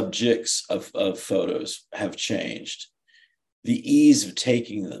of photos have changed. The ease of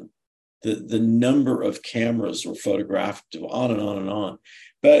taking them, the number of cameras were photographed, on and on and on.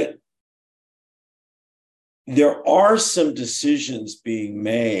 But there are some decisions being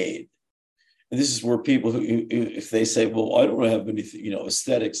made. And this is where people who, if they say, well, I don't have anything,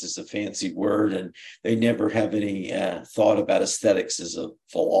 aesthetics is a fancy word, and they never have any thought about aesthetics as a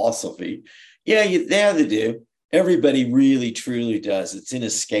philosophy. Yeah, they do. Everybody really, truly does. It's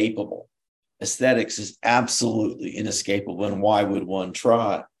inescapable. Aesthetics is absolutely inescapable, and why would one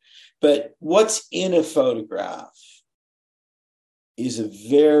try? But what's in a photograph is a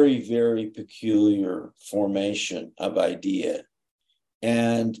very, very peculiar formation of idea.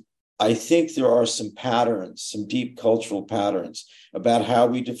 And I think there are some patterns, some deep cultural patterns about how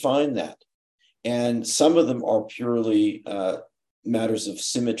we define that. And some of them are purely matters of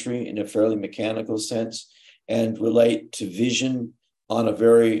symmetry in a fairly mechanical sense, and relate to vision on a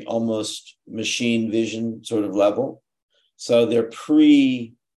very almost machine vision sort of level. So they're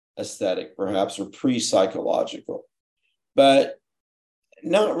pre-aesthetic, perhaps, or pre-psychological. but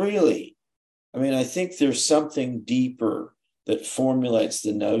not really. I mean, I think there's something deeper that formulates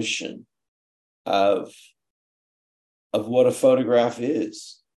the notion of what a photograph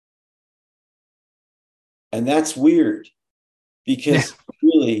is. And that's weird because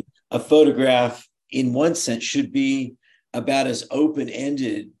really a photograph in one sense should be about as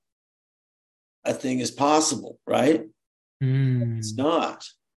open-ended a thing as possible, right? It's not.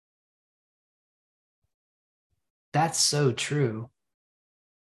 That's so true.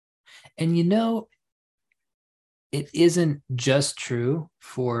 And you know, it isn't just true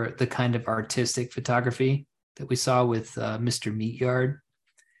for the kind of artistic photography that we saw with Mr. Meatyard.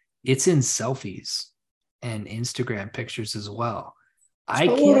 It's in selfies and Instagram pictures as well. I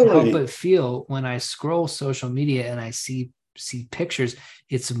can't help but feel when I scroll social media and I see pictures,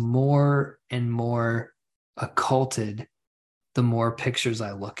 it's more and more occulted the more pictures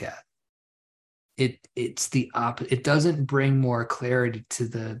I look at. It's the opposite. It doesn't bring more clarity to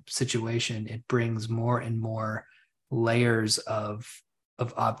the situation. It brings more and more layers of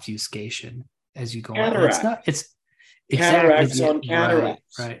obfuscation as you go on. It's cataracts on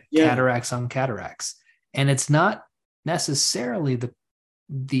cataracts. Right. Yeah. Cataracts on cataracts. And it's not necessarily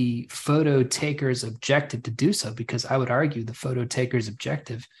the photo taker's objective to do so, because I would argue the photo taker's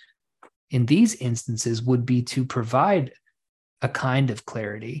objective in these instances would be to provide a kind of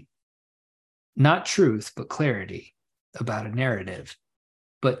clarity, not truth, but clarity about a narrative.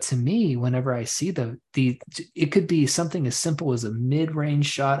 But to me, whenever I see it could be something as simple as a mid-range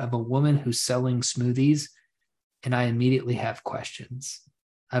shot of a woman who's selling smoothies, and I immediately have questions.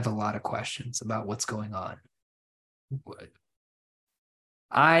 I have a lot of questions about what's going on.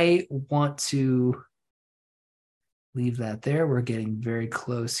 I want to leave that there. We're getting very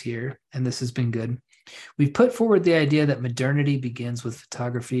close here, and this has been good. We've put forward the idea that modernity begins with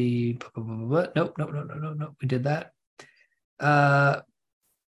photography. Nope. We did that.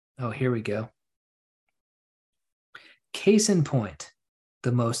 Here we go. Case in point,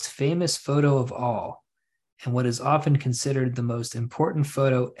 the most famous photo of all, and what is often considered the most important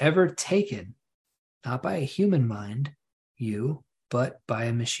photo ever taken, not by a human mind, but by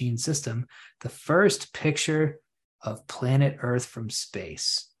a machine system, the first picture of planet Earth from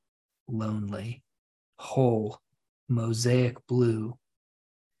space. Lonely, whole, mosaic blue.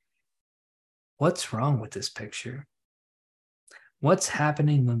 What's wrong with this picture? What's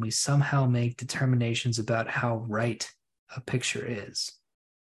happening when we somehow make determinations about how right a picture is?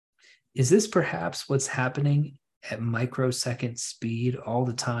 Is this perhaps what's happening at microsecond speed all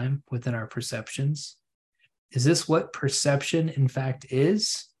the time within our perceptions? Is this what perception in fact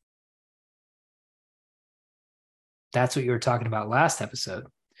is? That's what you were talking about last episode.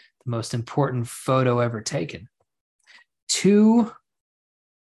 The most important photo ever taken. And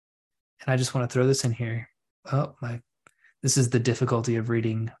I just want to throw this in here. This is the difficulty of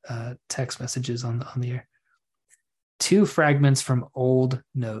reading text messages on the air. 2 fragments from old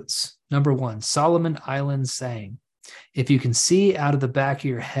notes. Number 1, Solomon Islands saying, if you can see out of the back of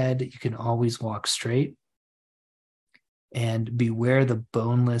your head, you can always walk straight. And beware the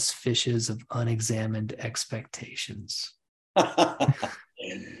boneless fishes of unexamined expectations. I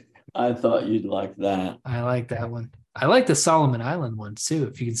thought you'd like that. I like that one. I like the Solomon Island one too.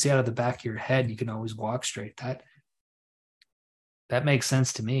 If you can see out of the back of your head, you can always walk straight. That makes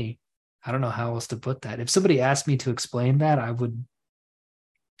sense to me. I don't know how else to put that. If somebody asked me to explain that, I would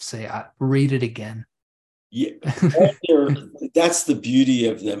say, read it again. Yeah, that's the beauty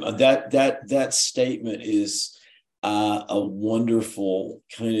of them. That statement is a wonderful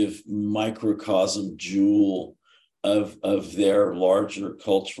kind of microcosm jewel of their larger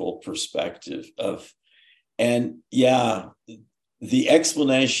cultural perspective and the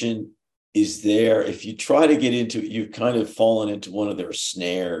explanation is there. If you try to get into it, you've kind of fallen into one of their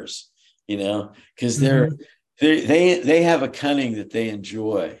snares, because they have a cunning that they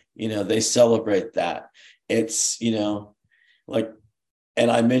enjoy. They celebrate that. It's, like,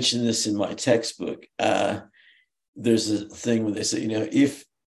 and I mentioned this in my textbook. There's a thing where they say, if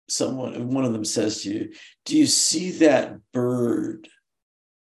one of them says to you, do you see that bird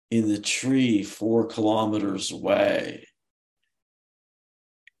in the tree 4 kilometers away?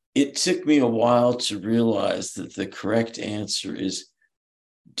 It took me a while to realize that the correct answer is,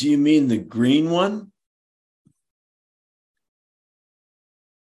 do you mean the green one?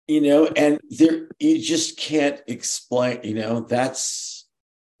 And there, you just can't explain, that's,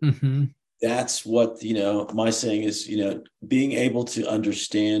 that's what, my saying is, being able to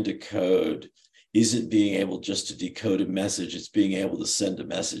understand a code isn't being able just to decode a message. It's being able to send a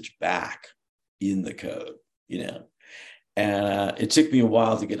message back in the code, And it took me a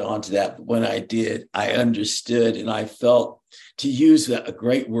while to get onto that. But when I did, I understood and I felt, to use a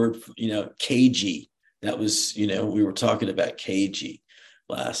great word, cagey. That was, we were talking about cagey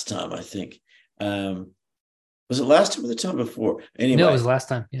last time, I think. Was it last time or the time before? No, it Anyway, was last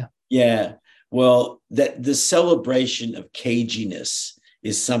time. Yeah. yeah. Well, that the celebration of caginess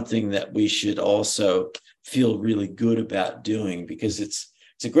is something that we should also feel really good about doing, because it's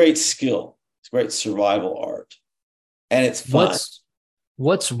a great skill. It's a great survival art, and it's fun.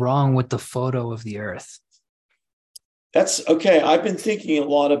 What's wrong with the photo of the Earth? That's okay. I've been thinking a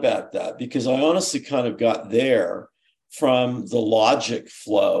lot about that, because I honestly kind of got there from the logic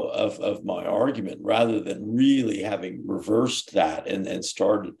flow of my argument, rather than really having reversed that and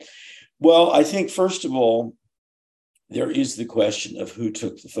started. Well, I think, first of all, there is the question of who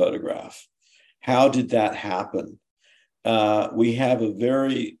took the photograph. How did that happen? We have a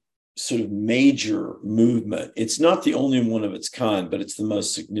very sort of major movement. It's not the only one of its kind, but it's the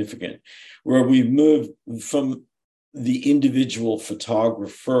most significant, where we've moved from the individual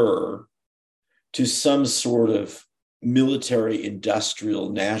photographer to some sort of military, industrial,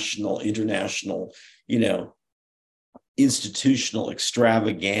 national, international, institutional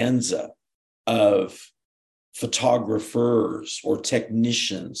extravaganza of photographers or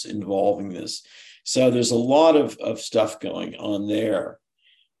technicians involving this. So there's a lot of stuff going on there.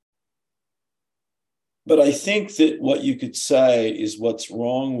 But I think that what you could say is what's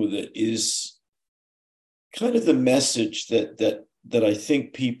wrong with it is kind of the message that I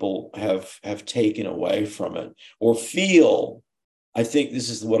think people have taken away from it, or feel. I think this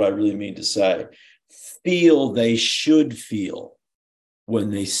is what I really mean to say. Feel they should feel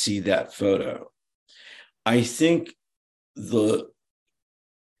when they see that photo. I think the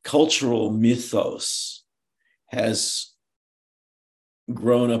cultural mythos has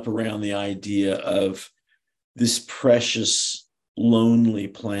grown up around the idea of this precious, lonely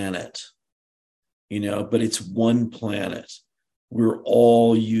planet, but it's one planet. We're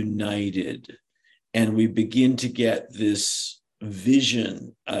all united. And we begin to get this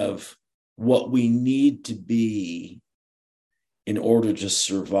vision of what we need to be in order to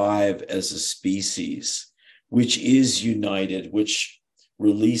survive as a species, which is united, which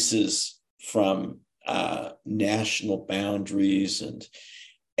releases from national boundaries and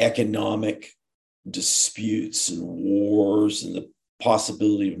economic disputes and wars and the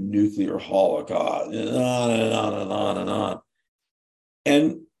possibility of nuclear holocaust, and on and on and on and on.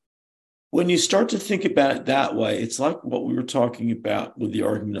 And when you start to think about it that way, it's like what we were talking about with the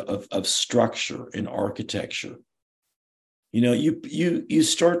argument of structure in architecture. You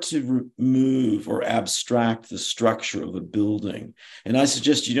start to remove or abstract the structure of a building. And I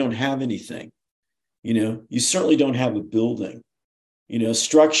suggest you don't have anything. You certainly don't have a building.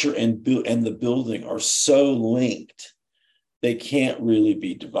 Structure and the building are so linked, they can't really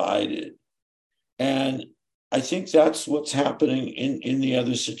be divided. And I think that's what's happening in the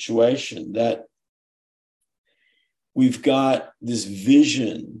other situation, that we've got this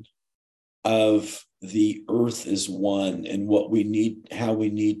vision of the earth as one and what we need, how we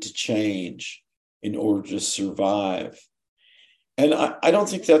need to change in order to survive. And I don't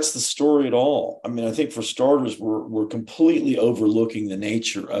think that's the story at all. I mean, I think for starters, we're completely overlooking the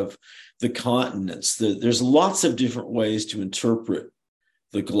nature of the continents. There's lots of different ways to interpret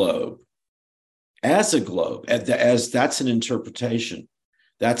the globe as a globe, as that's an interpretation.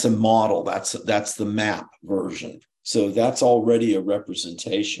 That's a model. That's the map version. So that's already a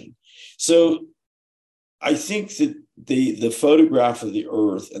representation. So I think that the photograph of the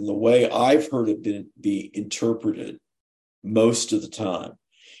earth and the way I've heard it be interpreted most of the time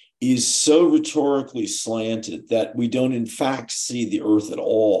is so rhetorically slanted that we don't in fact see the earth at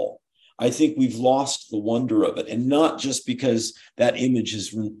all. I think we've lost the wonder of it, and not just because that image has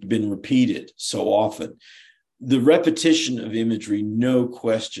been repeated so often. The repetition of imagery, no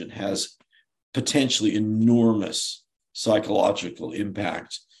question, has potentially enormous psychological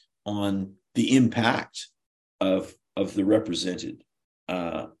impact on the impact of the represented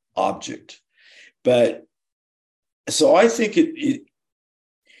object. But so I think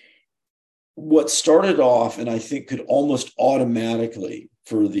what started off, and I think could almost automatically,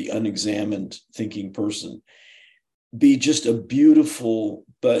 for the unexamined thinking person, be just a beautiful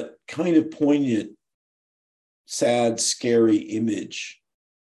but kind of poignant, sad, scary image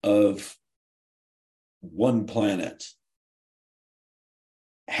of one planet,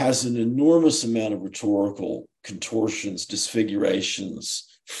 has an enormous amount of rhetorical contortions,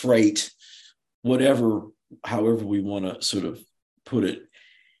 disfigurations, freight, whatever, however we want to sort of put it.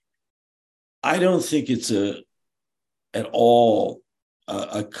 I don't think it's at all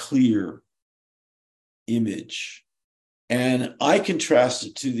a clear image. And I contrast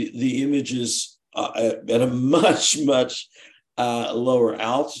it to the images at a much, much lower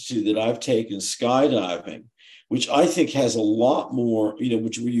altitude that I've taken skydiving, which I think has a lot more,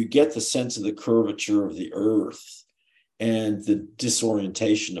 which where you get the sense of the curvature of the earth and the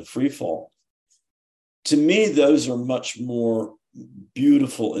disorientation of free fall. To me, those are much more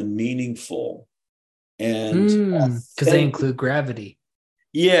beautiful and meaningful. And because they include gravity.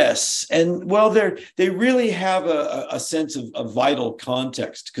 Yes, and well, they really have a sense of vital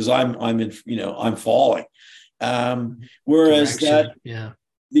context because I'm falling. Whereas Direction,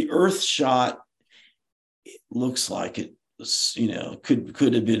 the Earth shot, it looks like it was,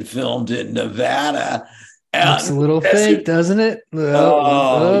 could have been filmed in Nevada. Looks a little fake, doesn't it?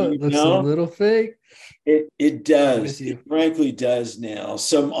 Looks a little fake. It does. It frankly does now.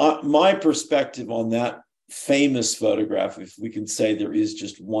 So my perspective on that famous photograph, if we can say there is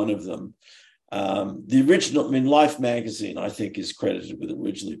just one of them, the original, Life magazine, I think, is credited with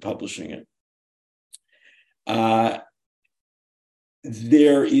originally publishing it.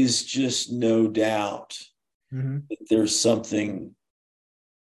 There is just no doubt that there's something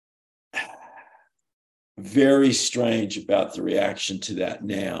very strange about the reaction to that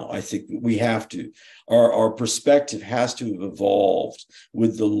now. I think we have to, our perspective has to have evolved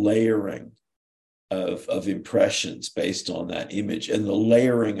with the layering of impressions based on that image and the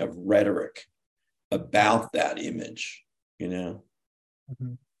layering of rhetoric about that image,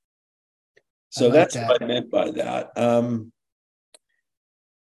 So that's what I meant by that.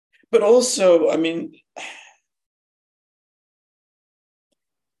 But also,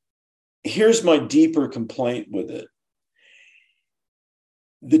 here's my deeper complaint with it.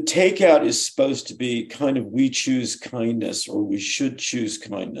 The takeout is supposed to be kind of, we choose kindness, or we should choose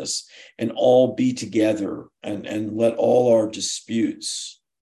kindness and all be together and let all our disputes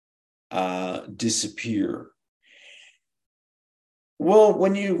disappear. Well,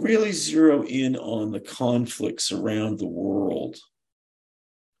 when you really zero in on the conflicts around the world,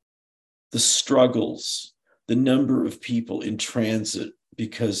 the struggles, the number of people in transit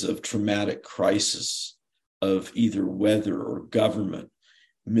because of traumatic crisis of either weather or government,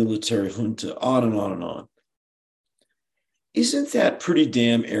 military junta, on and on and on. Isn't that pretty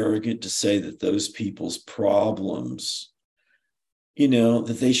damn arrogant to say that those people's problems,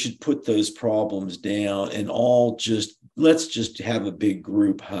 that they should put those problems down and let's just have a big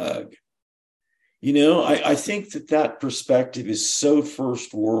group hug? I think that perspective is so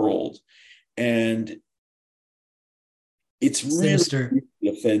first world, and it's sinister.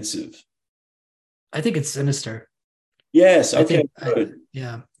 Really offensive. I think it's sinister. Yes. Okay. Good.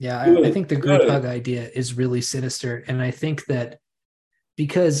 I think the group hug idea is really sinister. And I think that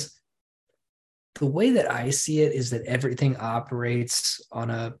because the way that I see it is that everything operates on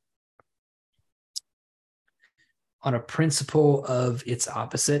a principle of its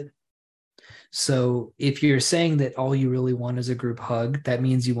opposite. So if you're saying that all you really want is a group hug, that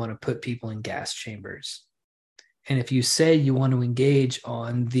means you want to put people in gas chambers. And if you say you want to engage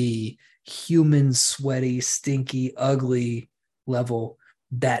on the human, sweaty, stinky, ugly level,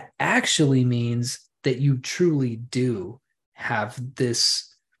 that actually means that you truly do have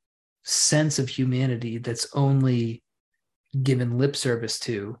this sense of humanity that's only given lip service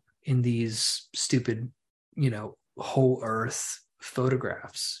to in these stupid, whole earth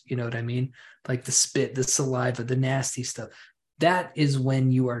photographs. You know what I mean? Like the spit, the saliva, the nasty stuff. That is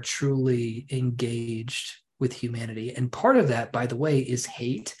when you are truly engaged with humanity. And part of that, by the way, is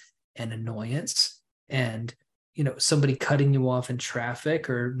hate and annoyance and, somebody cutting you off in traffic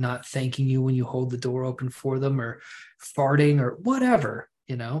or not thanking you when you hold the door open for them or farting or whatever,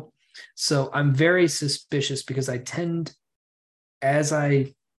 So I'm very suspicious because I tend, as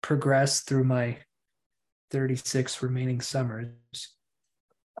I progress through my 36 remaining summers,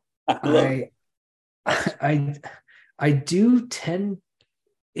 I do tend,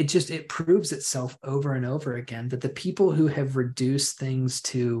 it proves itself over and over again that the people who have reduced things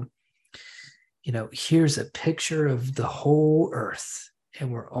to, here's a picture of the whole earth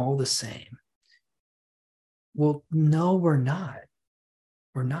and we're all the same. Well, no, we're not.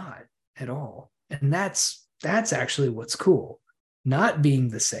 We're not at all. And that's actually what's cool. Not being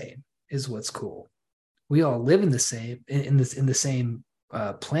the same is what's cool. We all live in the same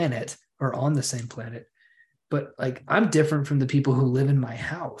planet, or on the same planet, but like I'm different from the people who live in my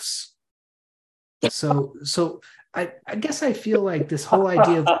house. So I guess I feel like this whole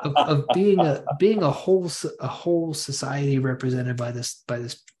idea of being a whole society represented by this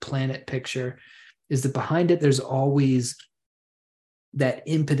planet picture is that behind it there's always that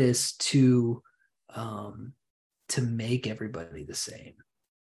impetus to make everybody the same.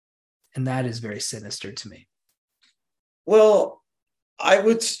 And that is very sinister to me. Well, I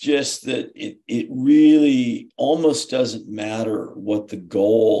would suggest that it really almost doesn't matter what the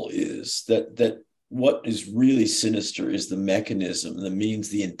goal is, that what is really sinister is the mechanism, the means,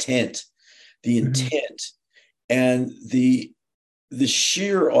 the Mhm. intent, and the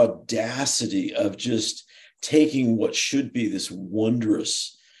sheer audacity of just taking what should be this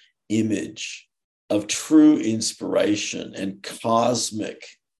wondrous image of true inspiration and cosmic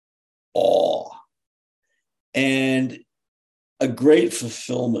awe and a great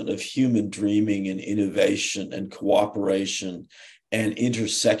fulfillment of human dreaming and innovation and cooperation and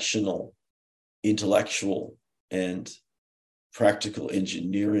intersectional intellectual and practical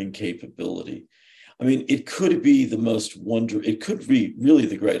engineering capability. I mean, it could be it could be really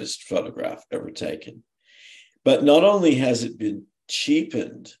the greatest photograph ever taken. But not only has it been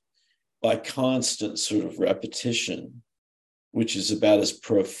cheapened by constant sort of repetition, which is about as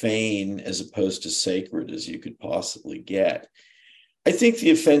profane as opposed to sacred as you could possibly get. I think the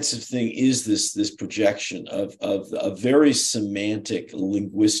offensive thing is this projection of a very semantic,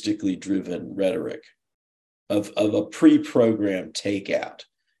 linguistically driven rhetoric of a pre-programmed takeout.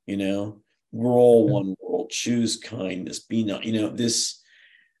 You know, we're all one world. Choose kindness. Be not. You know this.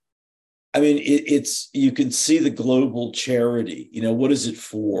 I mean, it's you can see the global charity. You know, what is it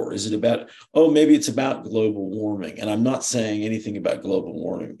for? Is it about? Oh, maybe it's about global warming. And I'm not saying anything about global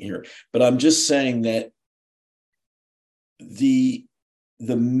warming here, but I'm just saying that the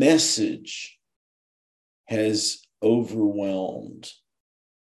the message has overwhelmed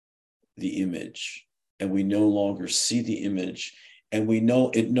the image, and we no longer see the image, and we know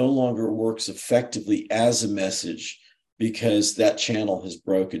it no longer works effectively as a message because that channel has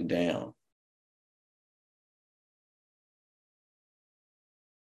broken down.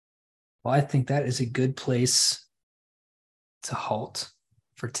 Well, I think that is a good place to halt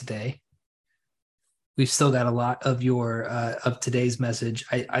for today. We've still got a lot of your of today's message.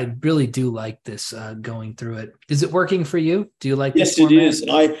 I really do like this going through it. Is it working for you? Do you like this Yes, it format? is.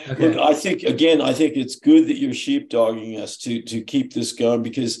 And I look, Okay. I think again, I think it's good that you're sheepdogging us to keep this going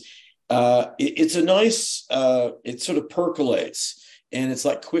because it's a nice it sort of percolates and it's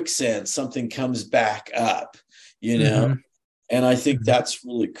like quicksand, something comes back up, you know, Mm-hmm. and I think Mm-hmm. that's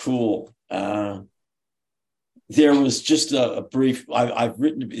really cool. There was just a brief I've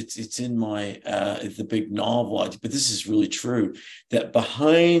written it's in my the big novel, but this is really true that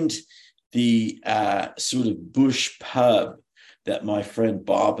behind the sort of bush pub that my friend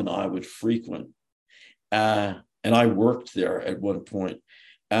Bob and I would frequent, and I worked there at one point,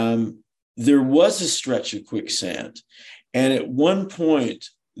 there was a stretch of quicksand, and at one point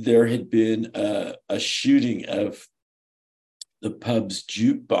there had been a shooting of the pub's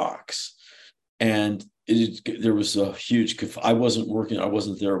jukebox, and there was a huge. I wasn't working. I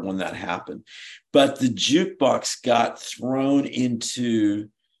wasn't there when that happened, but the jukebox got thrown into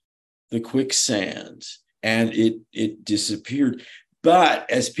the quicksand and it disappeared. But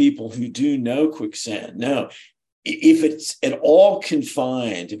as people who do know quicksand know, if it's at all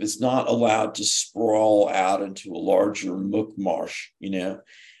confined, if it's not allowed to sprawl out into a larger muck marsh,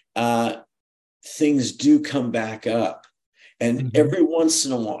 uh, things do come back up. And Mm-hmm. every once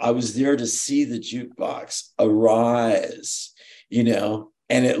in a while, I was there to see the jukebox arise,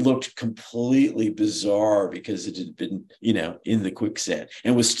 and it looked completely bizarre because it had been, in the quicksand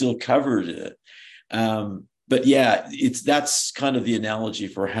and was still covered in it. But yeah, that's kind of the analogy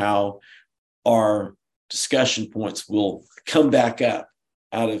for how our discussion points will come back up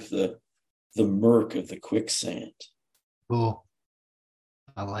out of the murk of the quicksand. Cool.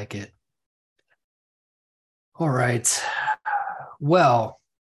 I like it. All right. Well,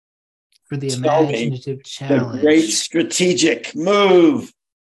 for the Tell me imaginative the great challenge. strategic move.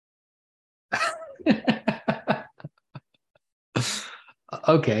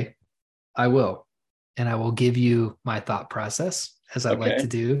 Okay, I will. And I will give you my thought process as I like to Okay.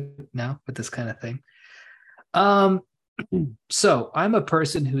 do now with this kind of thing. Um, so I'm a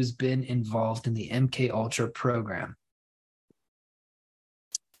person who's been involved in the MK Ultra program.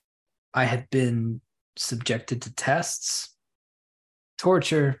 I have been subjected to tests,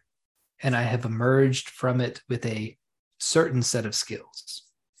 torture, and I have emerged from it with a certain set of skills.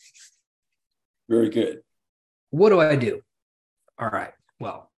 Very good. What do I do? All right.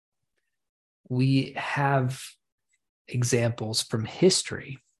 Well, we have examples from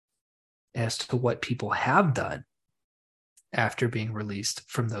history as to what people have done after being released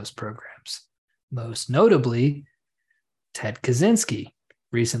from those programs. Most notably, Ted Kaczynski,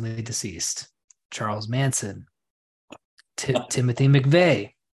 recently deceased, Charles Manson, Timothy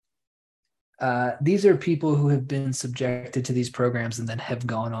McVeigh. These are people who have been subjected to these programs and then have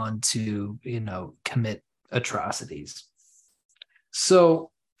gone on to, commit atrocities.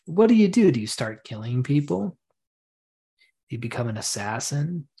 So what do you do? Do you start killing people? Do you become an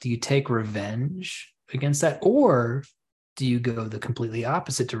assassin? Do you take revenge against that? Or do you go the completely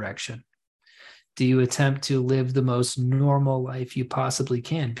opposite direction? Do you attempt to live the most normal life you possibly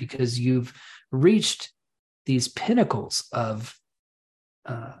can because you've reached these pinnacles uh,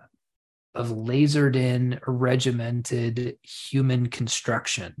 of lasered in, regimented human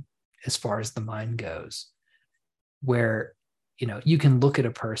construction as far as the mind goes, where you can look at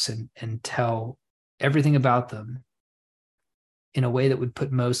a person and tell everything about them in a way that would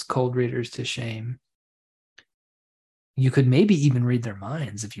put most cold readers to shame. You could maybe even read their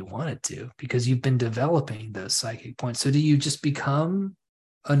minds if you wanted to, because you've been developing those psychic points. So do you just become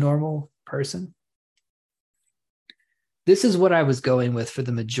a normal person? This is what I was going with for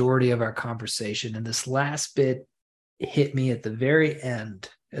the majority of our conversation. And this last bit hit me at the very end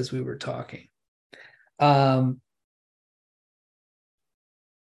as we were talking.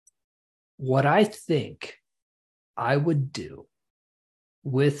 What I think I would do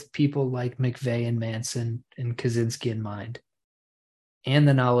with people like McVeigh and Manson and Kaczynski in mind, and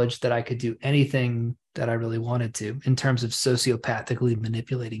the knowledge that I could do anything that I really wanted to in terms of sociopathically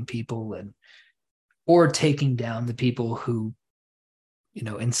manipulating people or taking down the people who,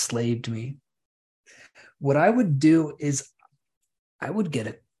 enslaved me. What I would do is I would get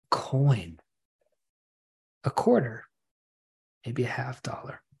a coin, a quarter, maybe a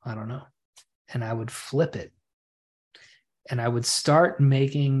 $50, I don't know. And I would flip it. And I would start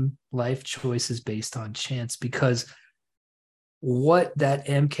making life choices based on chance, because what that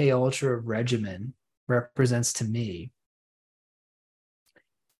MK Ultra regimen represents to me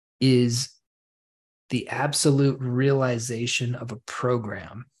is the absolute realization of a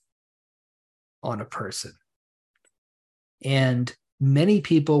program on a person. And many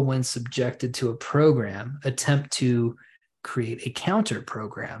people, when subjected to a program, attempt to create a counter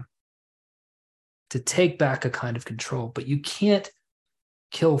program to take back a kind of control. But you can't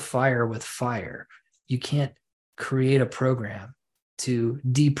kill fire with fire. You can't create a program to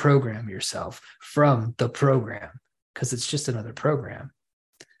deprogram yourself from the program, because it's just another program.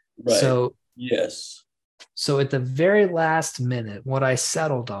 Right. So, yes. So at the very last minute, what I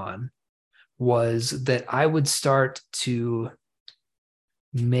settled on was that I would start to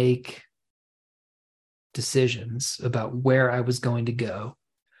make decisions about where I was going to go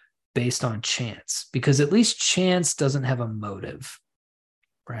based on chance, because at least chance doesn't have a motive,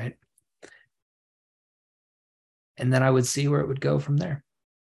 right? And then I would see where it would go from there.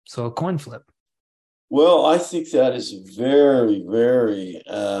 So a coin flip. Well, I think that is a very, very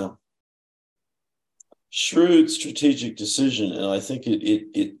shrewd strategic decision, and I think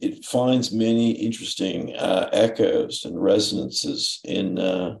it finds many interesting echoes and resonances in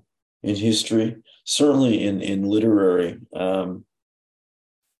history, certainly in literary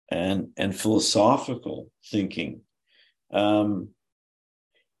and philosophical thinking,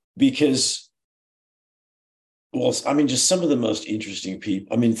 because, well, I mean, just some of the most interesting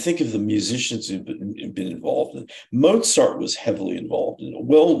people. I mean, think of the musicians who've been involved in it. Mozart was heavily involved in it.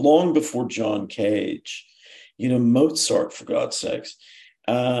 Well, long before John Cage, Mozart, for God's sakes.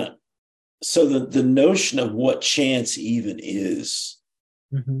 So the notion of what chance even is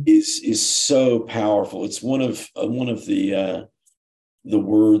so powerful. It's one of the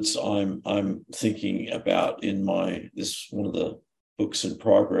words I'm thinking about in one of the books in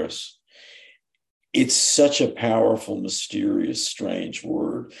progress. It's such a powerful, mysterious, strange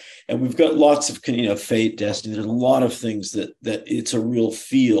word. And we've got lots of, fate, destiny. There's a lot of things that it's a real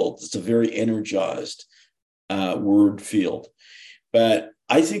field. It's a very energized word field. But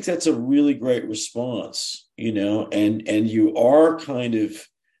I think that's a really great response, and you are kind of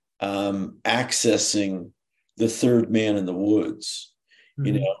accessing the third man in the woods. I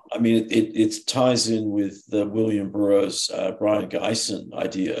mean, it ties in with the William Burroughs, Brian Gysin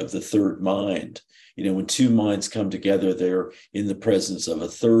idea of the third mind. When two minds come together, they're in the presence of a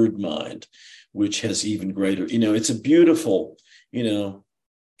third mind, which has even greater, it's a beautiful,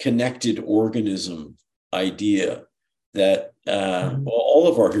 connected organism idea that all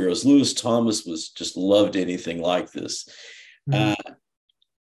of our heroes, Lewis Thomas was just loved anything like this.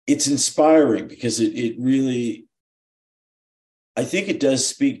 It's inspiring because it really, I think it does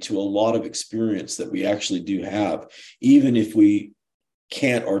speak to a lot of experience that we actually do have, even if we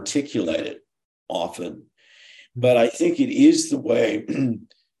can't articulate it often. But I think it is the way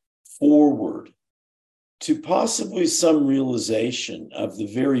forward to possibly some realization of the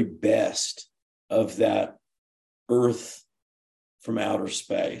very best of that Earth from outer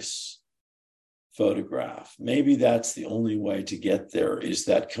space photograph. Maybe that's the only way to get there, is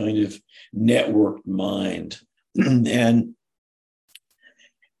that kind of networked mind. And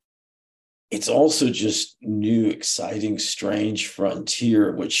it's also just new, exciting, strange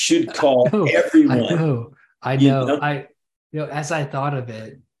frontier, which should call Oh, I everyone, know. I you know. know. As I thought of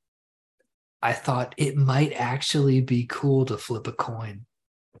it, I thought it might actually be cool to flip a coin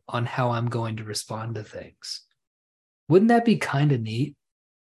on how I'm going to respond to things. Wouldn't that be kind of neat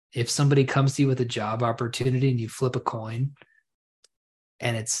if somebody comes to you with a job opportunity and you flip a coin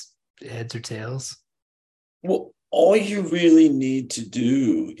and it's heads or tails? Well, all you really need to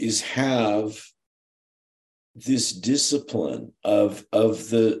do is have this discipline of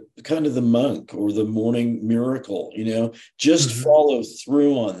the kind of the monk or the morning miracle, just Mm-hmm. follow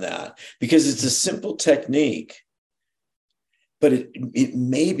through on that, because it's a simple technique, but it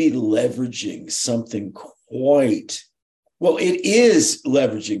may be leveraging something quite well, it is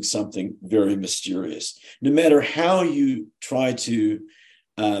leveraging something very mysterious. No matter how you try to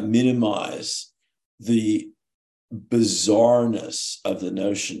minimize the bizarreness of the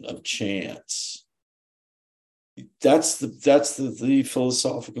notion of chance, that's the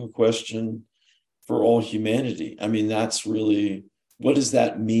philosophical question for all humanity. I mean, that's really, what does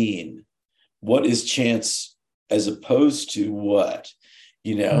that mean? What is chance as opposed to what?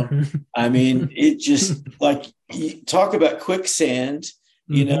 Mm-hmm. I mean, it just, like, you talk about quicksand,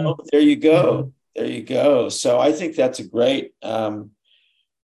 Mm-hmm. there you Mm-hmm. go. There you go. So I think that's a great thing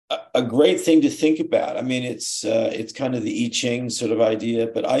to think about. I mean, it's kind of the I Ching sort of idea,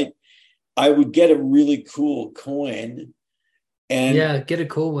 but I would get a really cool coin and Yeah, get a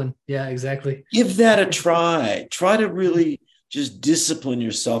cool one. Yeah, exactly. give that a try. Try to really just discipline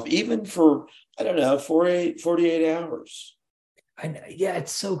yourself, even for, I don't know, 48 hours. Yeah,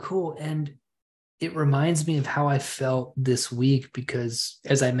 it's so cool. And it reminds me of how I felt this week because,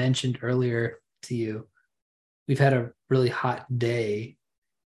 as I mentioned earlier to you, we've had a really hot day.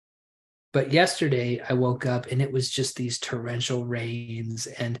 But yesterday I woke up and it was just these torrential rains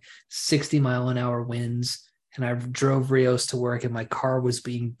and 60-mile-an-hour winds. And I drove Rios to work and my car was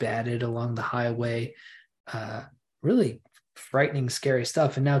being batted along the highway. Uh, Really frightening, scary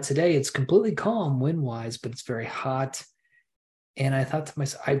stuff. And now today it's completely calm wind wise, but it's very hot. And I thought to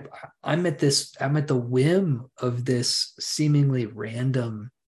myself, I'm at the whim of this seemingly random,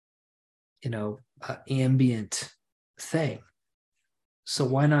 ambient thing. So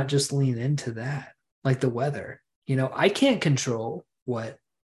why not just lean into that? Like the weather. I can't control what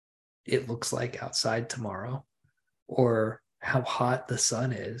it looks like outside tomorrow or how hot the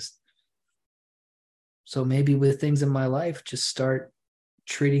sun is. So maybe with things in my life, just start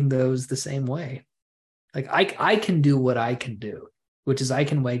treating those the same way. Like I can do what I can do, which is I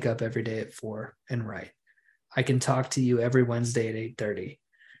can wake up every day at 4 and write. I can talk to you every Wednesday at 8:30.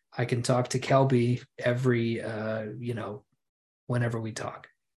 I can talk to Kelby every whenever we talk.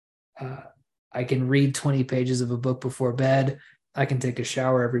 Uh, I can read 20 pages of a book before bed. I can take a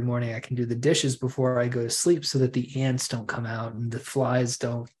shower every morning. I can do the dishes before I go to sleep so that the ants don't come out and the flies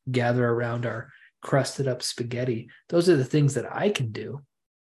don't gather around our crusted up spaghetti. Those are the things that I can do,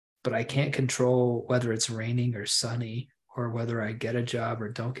 but I can't control whether it's raining or sunny or whether I get a job or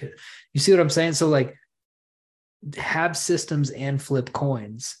don't get. You see what I'm saying? So like have systems and flip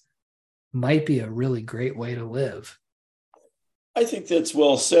coins might be a really great way to live. I think that's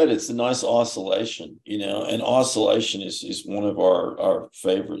well said. It's a nice oscillation, and oscillation is one of our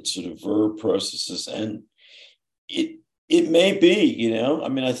favorite sort of verb processes. And it may be, I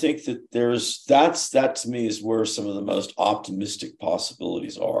mean, I think that that to me is where some of the most optimistic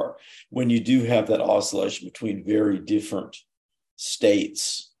possibilities are, when you do have that oscillation between very different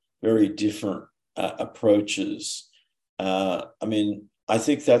states, very different approaches. I mean, I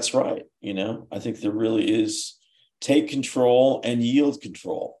think that's right. I think there really is take control and yield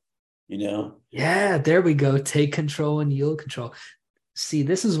control, Yeah, there we go. Take control and yield control. See,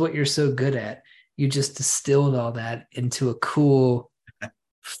 this is what you're so good at. You just distilled all that into a cool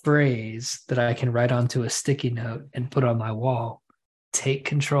phrase that I can write onto a sticky note and put on my wall. Take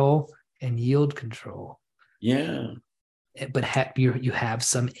control and yield control. Yeah. But you have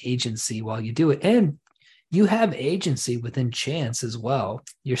some agency while you do it. And you have agency within chance as well.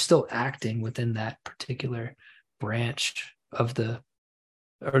 You're still acting within that particular branch of the,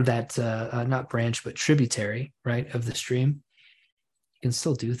 or that, not branch, but tributary, right, of the stream. You can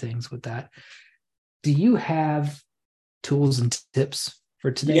still do things with that. Do you have tools and tips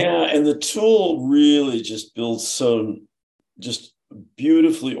for today? Yeah, and the tool really just builds so just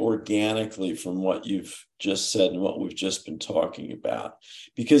beautifully organically from what you've just said and what we've just been talking about,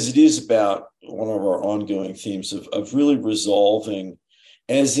 because it is about one of our ongoing themes of really resolving,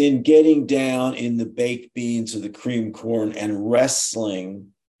 as in getting down in the baked beans or the cream corn and wrestling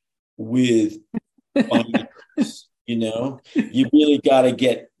with binaries, You really got to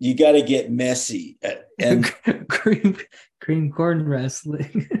get messy. And cream corn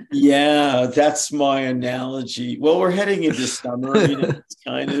wrestling. yeah, that's my analogy. Well, we're heading into summer, it's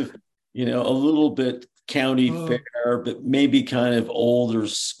kind of, a little bit county Oh, fair, but maybe kind of older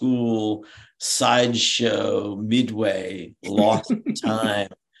school sideshow, midway, lost time,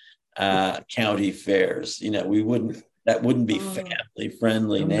 county fairs. That wouldn't be oh. family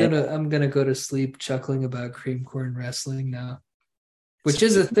friendly I'm now. gonna go to sleep chuckling about cream corn wrestling now, which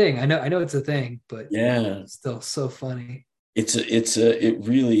is a thing. I know it's a thing, but Yeah. still so funny. It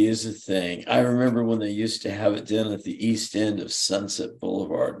really is a thing. I remember when they used to have it down at the east end of Sunset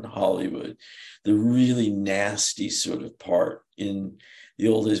Boulevard in Hollywood, the really nasty sort of part in the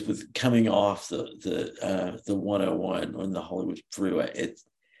old days with coming off the 101 on the Hollywood freeway.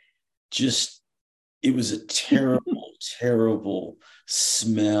 Just it was a terrible, terrible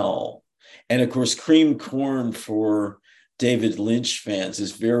smell. And of course, cream corn for David Lynch fans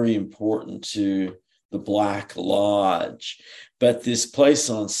is very important to the Black Lodge. But this place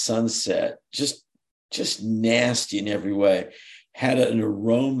on Sunset, just nasty in every way, had an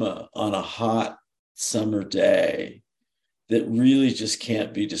aroma on a hot summer day that really just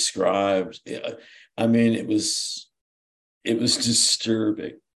can't be described. I mean, it was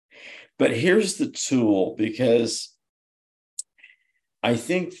disturbing. But here's the tool, because I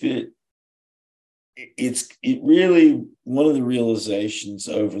think that it really, one of the realizations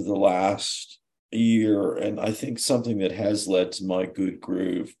over the last year, and I think something that has led to my good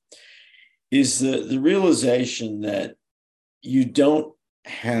groove, is the realization that you don't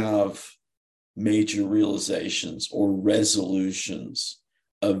have major realizations or resolutions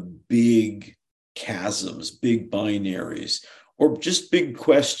of big chasms, big binaries, or just big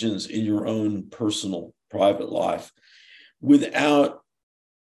questions in your own personal private life without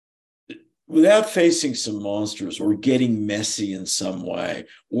facing some monsters or getting messy in some way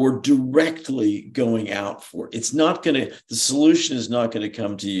or directly going out for it. The solution is not going to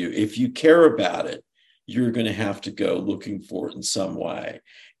come to you. If you care about it, you're going to have to go looking for it in some way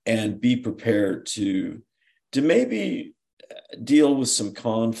and be prepared to maybe deal with some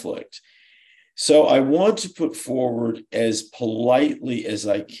conflict. So I want to put forward as politely as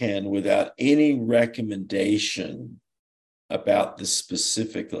I can, without any recommendation about this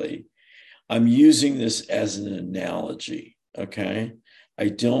specifically. I'm using this as an analogy, okay? I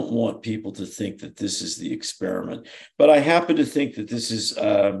don't want people to think that this is the experiment, but I happen to think that this is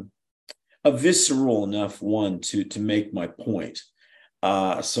a visceral enough one to make my point.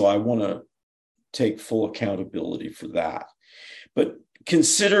 So I want to take full accountability for that. But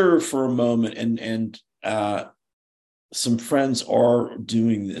consider for a moment, and some friends are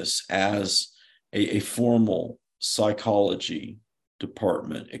doing this as a formal psychology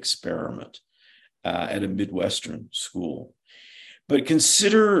department experiment at a Midwestern school. But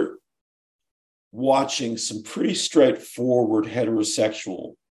consider watching some pretty straightforward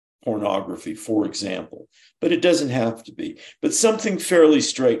heterosexual pornography, for example, but it doesn't have to be, but something fairly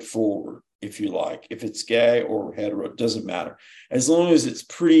straightforward, if you like. If it's gay or hetero, it doesn't matter, as long as it's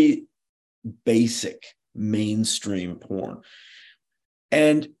pretty basic mainstream porn.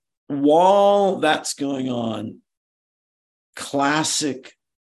 And while that's going on, classic,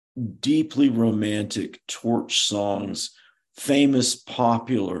 deeply romantic torch songs, famous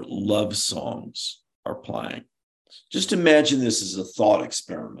popular love songs are playing. Just imagine this as a thought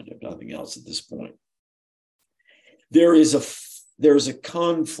experiment, if nothing else at this point. There is a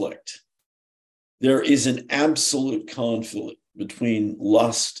conflict. There is an absolute conflict between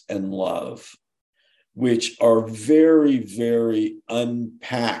lust and love, which are very, very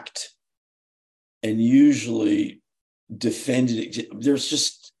unpacked and usually defended. There's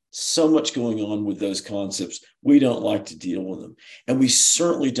just so much going on with those concepts. We don't like to deal with them. And we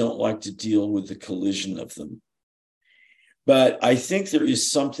certainly don't like to deal with the collision of them. But I think there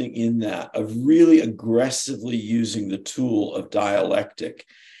is something in that, of really aggressively using the tool of dialectic.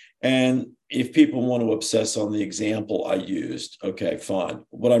 And if people want to obsess on the example I used, okay, fine.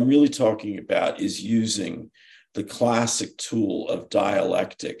 What I'm really talking about is using the classic tool of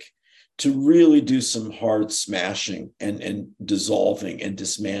dialectic to really do some hard smashing and dissolving and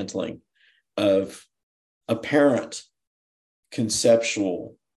dismantling of apparent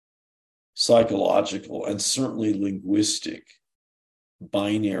conceptual, psychological, and certainly linguistic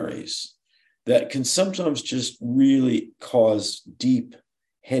binaries that can sometimes just really cause deep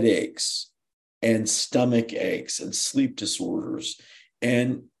headaches and stomach aches and sleep disorders,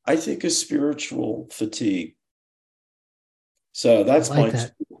 and I think a spiritual fatigue. So that's I like my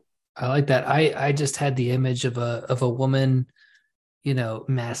that. I like that. I just had the image of a woman,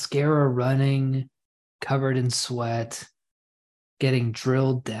 mascara running, covered in sweat, getting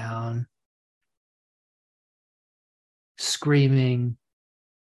drilled down, screaming,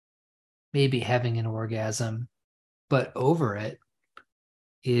 maybe having an orgasm, but over it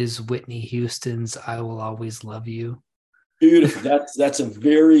is Whitney Houston's "I Will Always Love You." Beautiful. That's a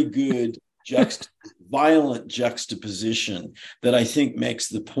very good violent juxtaposition that I think makes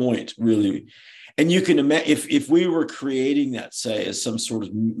the point really. And you can imagine if we were creating that, say, as some sort of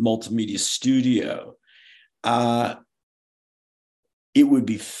multimedia studio, it would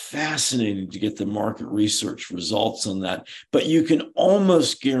be fascinating to get the market research results on that. But you can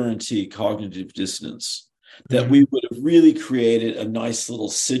almost guarantee cognitive dissonance, that we would have really created a nice little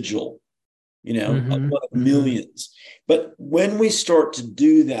sigil, of millions. But when we start to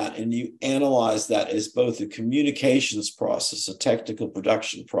do that and you analyze that as both a communications process, a technical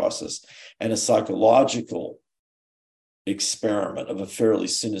production process, and a psychological experiment of a fairly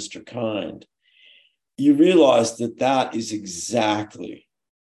sinister kind, you realize that that is exactly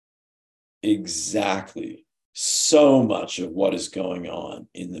so much of what is going on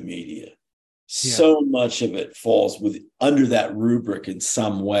in the media. So much of it falls under that rubric in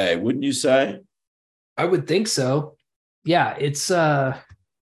some way, wouldn't you say? I would think so. Yeah, it's the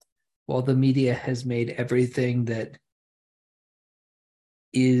media has made everything that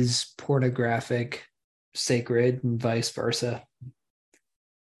is pornographic sacred and vice versa.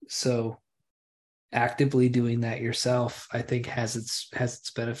 So actively doing that yourself, I think, has its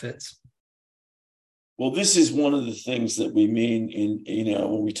benefits. Well, this is one of the things that we mean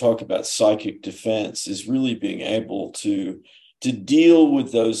when we talk about psychic defense, is really being able to deal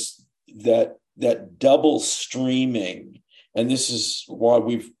with that double streaming. And this is why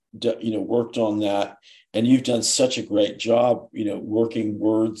we've worked on that. And you've done such a great job, working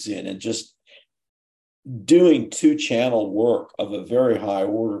words in and just doing 2-channel work of a very high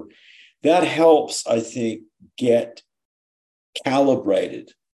order. That helps, I think, get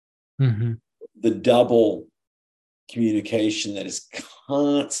calibrated. The double communication that is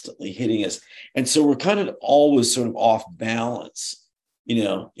constantly hitting us. And so we're kind of always sort of off balance,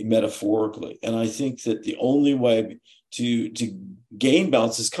 metaphorically. And I think that the only way to gain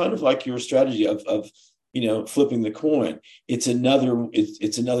balance is kind of like your strategy of flipping the coin. It's another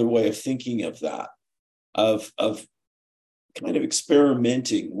way of thinking of that, of kind of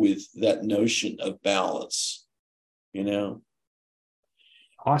experimenting with that notion of balance,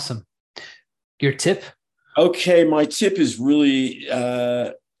 Awesome. Your tip? Okay, my tip is really,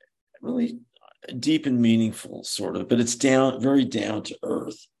 really deep and meaningful, sort of, but it's very down to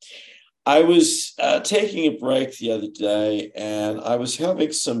earth. I was taking a break the other day, and I was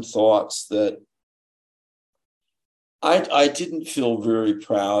having some thoughts that I didn't feel very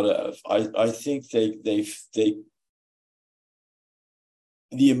proud of. I think the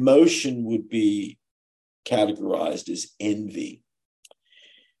emotion would be categorized as envy.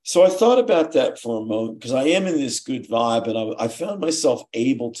 So I thought about that for a moment, because I am in this good vibe, and I found myself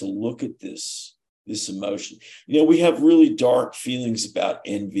able to look at this emotion. We have really dark feelings about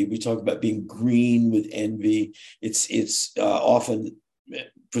envy. We talk about being green with envy. It's often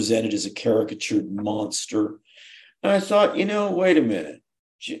presented as a caricatured monster. And I thought, wait a minute.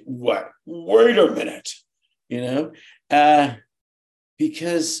 What? Wait a minute.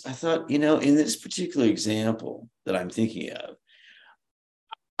 Because I thought, in this particular example that I'm thinking of,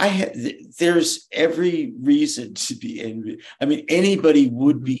 there's every reason to be envious. I mean, anybody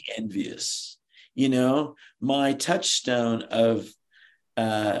would be envious. My touchstone of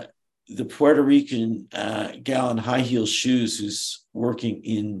the Puerto Rican gal in high heel shoes who's working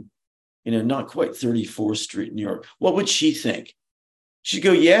in, not quite 34th Street, New York. What would she think? She'd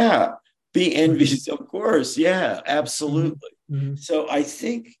go, yeah, be envious. Of course. Yeah, absolutely. So I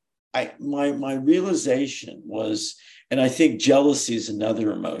think my realization was, and I think jealousy is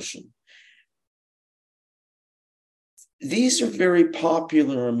another emotion. These are very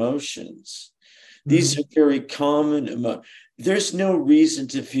popular emotions. These are very common emotions. There's no reason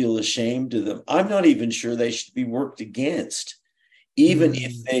to feel ashamed of them. I'm not even sure they should be worked against, even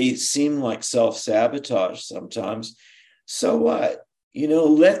if they seem like self-sabotage sometimes. So what?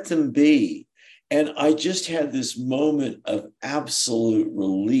 Let them be. And I just had this moment of absolute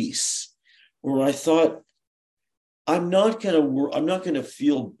release where I thought, I'm not going to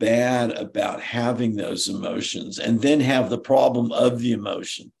feel bad about having those emotions and then have the problem of the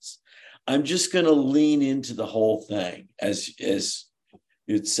emotions. I'm just going to lean into the whole thing, as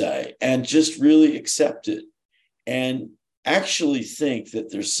you'd say, and just really accept it and actually think that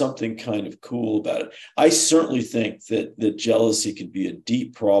there's something kind of cool about it. I certainly think that jealousy can be a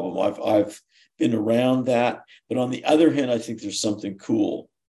deep problem. I've been around that, but on the other hand, I think there's something cool,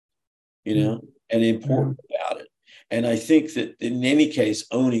 and important about it. And I think that in any case,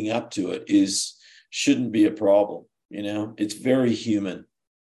 owning up to it shouldn't be a problem. It's very human.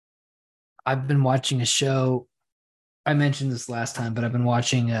 I've been watching a show. I mentioned this last time, but I've been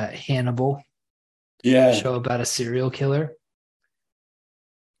watching Hannibal, Yeah. show about a serial killer.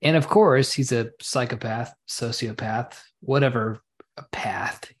 And of course, he's a psychopath, sociopath, whatever a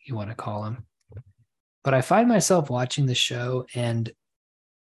path you want to call him. But I find myself watching the show and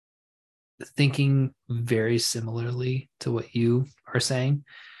thinking very similarly to what you are saying,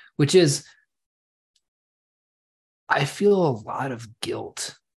 which is I feel a lot of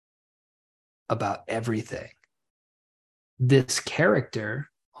guilt about everything. This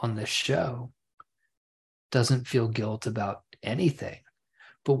character on this show doesn't feel guilt about anything.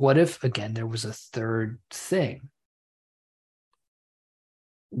 But what if, again, there was a third thing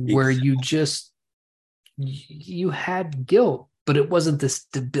where you had guilt, but it wasn't this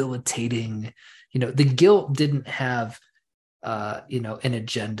debilitating, the guilt didn't have, an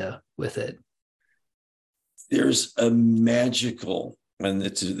agenda with it. There's a magical, and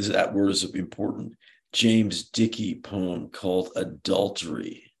that word is important, James Dickey poem called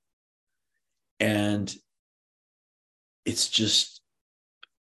Adultery. And it's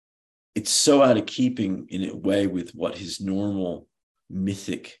so out of keeping in a way with what his normal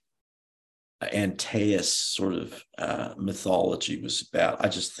mythic Antaeus sort of mythology was about. I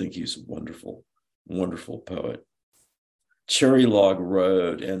just think he was a wonderful, wonderful poet. Cherry Log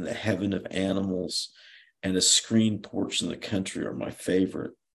Road and The Heaven of Animals and A Screen Porch in the Country are my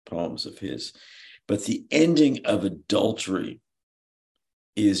favorite poems of his. But the ending of Adultery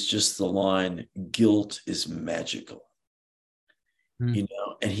is just the line, guilt is magical.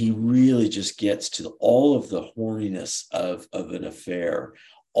 And he really just gets to all of the horniness of an affair,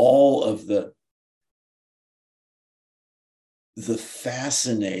 all of the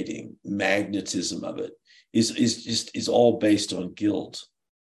fascinating magnetism of it is all based on guilt,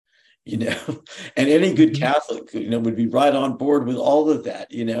 and any good Catholic, would be right on board with all of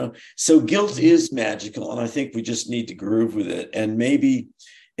that, So guilt is magical, and I think we just need to groove with it and maybe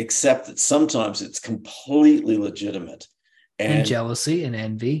accept that sometimes it's completely legitimate. And jealousy and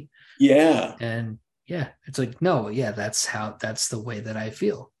envy. Yeah. And it's like, no, that's the way that I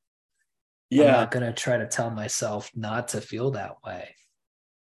feel. Yeah. I'm not going to try to tell myself not to feel that way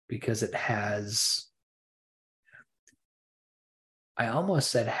because I almost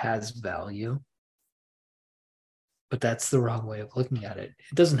said has value, but that's the wrong way of looking at it.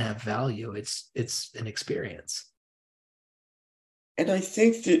 It doesn't have value. It's an experience. And I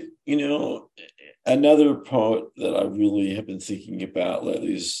think that, another poet that I really have been thinking about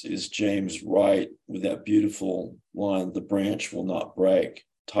lately is James Wright, with that beautiful line, "The branch will not break,"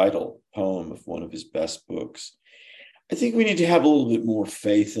 title poem of one of his best books. I think we need to have a little bit more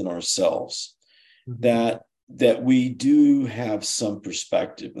faith in ourselves, that we do have some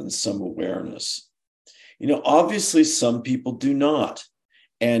perspective and some awareness. Obviously some people do not.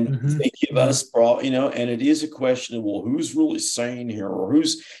 And they give us, and it is a question of, well, who's really sane here, or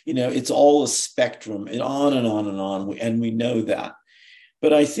who's, it's all a spectrum, and on and on and on. And we know that.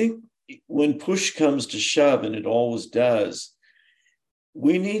 But I think when push comes to shove, and it always does,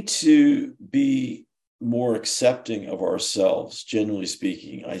 we need to be more accepting of ourselves, generally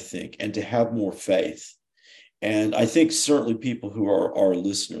speaking, I think, and to have more faith. And I think certainly people who are our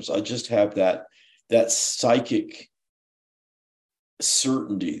listeners, I just have that psychic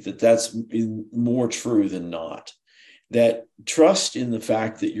certainty that that's more true than not, that trust in the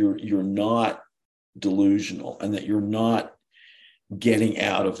fact that you're not delusional and that you're not getting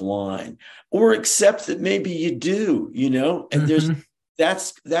out of line, or accept that maybe you do, and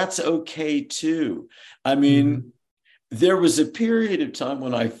that's okay too. I mean, there was a period of time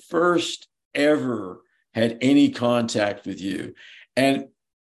when I first ever had any contact with you, and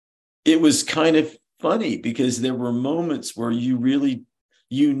it was kind of funny because there were moments where you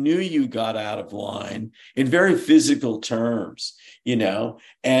knew you got out of line in very physical terms,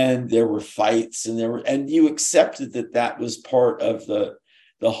 and there were fights, and you accepted that was part of the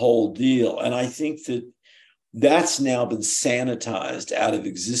whole deal. And I think that's now been sanitized out of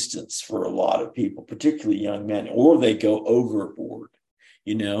existence for a lot of people, particularly young men, or they go overboard,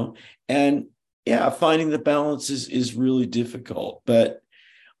 and finding the balance is really difficult. But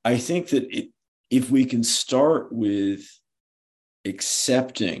I think that if we can start with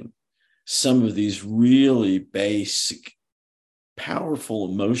accepting some of these really basic,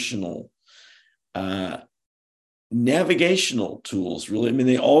 powerful, emotional, navigational tools, really, I mean,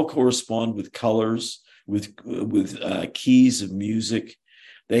 they all correspond with colors, with keys of music.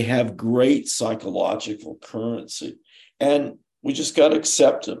 They have great psychological currency, and we just got to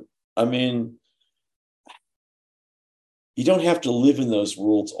accept them. I mean, you don't have to live in those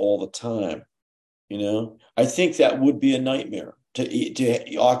worlds all the time. I think that would be a nightmare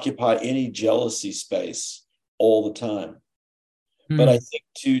to occupy any jealousy space all the time. But I Hmm.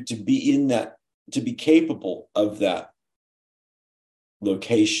 think to be in that, to be capable of that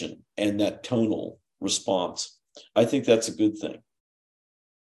location and that tonal response, I think that's a good thing.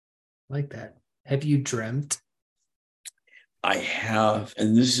 Like that. Have you dreamt? I have,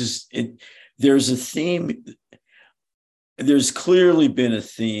 and this is it. There's a theme. There's clearly been a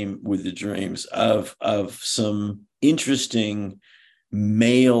theme with the dreams of some interesting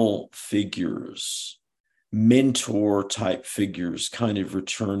male figures, mentor type figures, kind of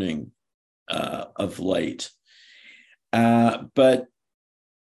returning of late. But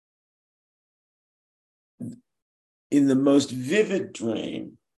in the most vivid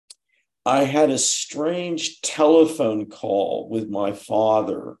dream, I had a strange telephone call with my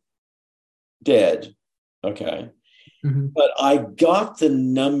father, dead. Okay. Mhm. But I got the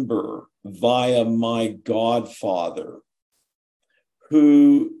number via my godfather,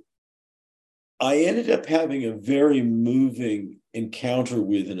 who I ended up having a very moving encounter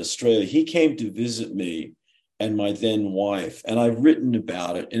with in Australia. He came to visit me and my then wife, and I've written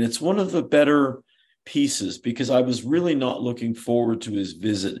about it. And it's one of the better pieces because I was really not looking forward to his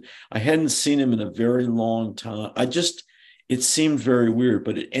visit. I hadn't seen him in a very long time. It seemed very weird,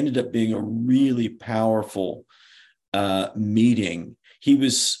 but it ended up being a really powerful meeting.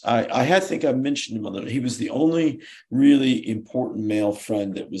 I think I mentioned him on that. He was the only really important male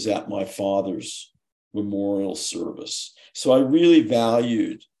friend that was at my father's memorial service. So I really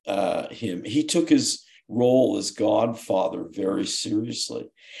valued him. He took his role as godfather very seriously.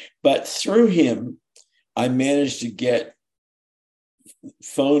 But through him, I managed to get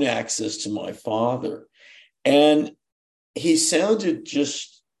phone access to my father. And he sounded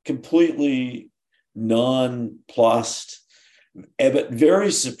just completely nonplussed, but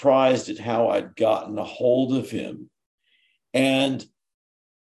very surprised at how I'd gotten a hold of him. And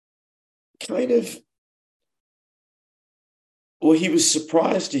kind of, well, he was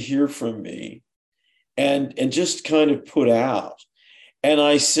surprised to hear from me and just kind of put out. And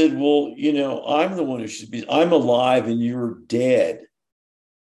I said, well, I'm the one who should be, I'm alive and you're dead.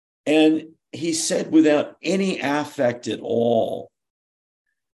 And he said, without any affect at all,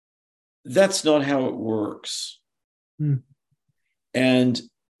 that's not how it works. Hmm. And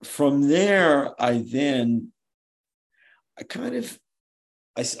from there, I kind of,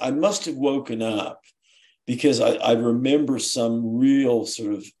 I must have woken up because I remember some real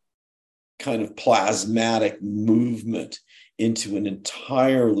sort of kind of plasmatic movement into an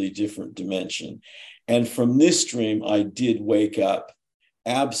entirely different dimension. And from this dream, I did wake up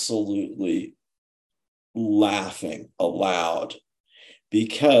absolutely laughing aloud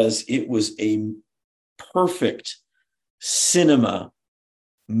because it was a perfect cinema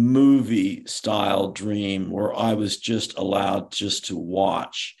movie style dream where I was just allowed just to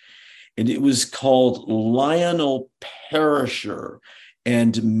watch. And it was called Lionel Perisher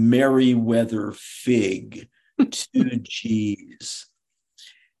and Merriweather Fig, two G's.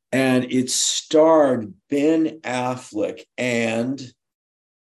 And it starred Ben Affleck and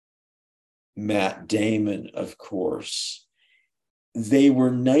Matt Damon, of course. They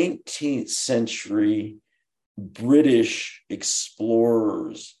were 19th century British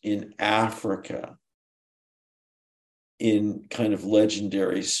explorers in Africa in kind of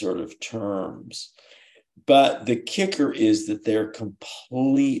legendary sort of terms. But the kicker is that they're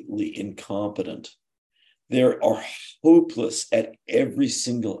completely incompetent. They are hopeless at every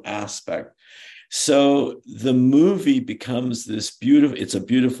single aspect. So the movie becomes this beautiful, it's a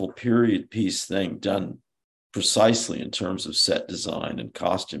beautiful period piece thing done precisely in terms of set design and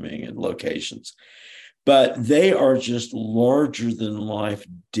costuming and locations. But they are just larger than life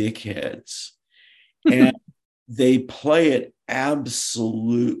dickheads. And they play it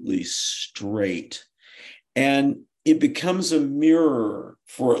absolutely straight. And it becomes a mirror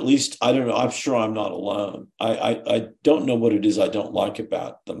for, at least, I don't know, I'm sure I'm not alone. I don't know what it is I don't like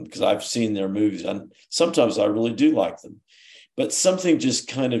about them because I've seen their movies and sometimes I really do like them. But something just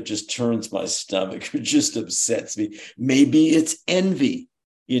kind of just turns my stomach or just upsets me. Maybe it's envy,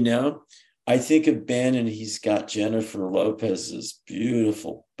 you know? I think of Ben and he's got Jennifer Lopez's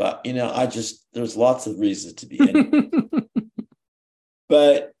beautiful, but there's lots of reasons to be envious.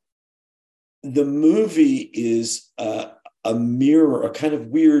 But the movie is a mirror, a kind of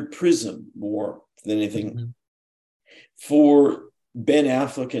weird prism more than anything, Mhm. for Ben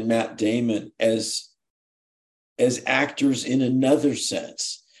Affleck and Matt Damon as actors in another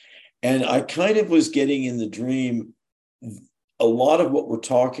sense. And I kind of was getting in the dream a lot of what we're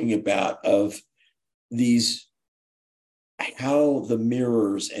talking about of these how the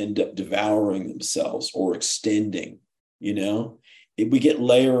mirrors end up devouring themselves or extending, you know? We get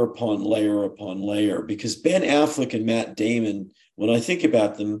layer upon layer upon layer, because Ben Affleck and Matt Damon, when I think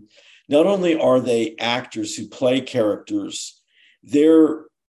about them, not only are they actors who play characters, they're,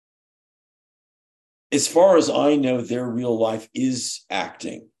 as far as I know, their real life is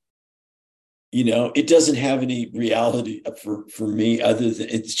acting. You know, it doesn't have any reality for me, other than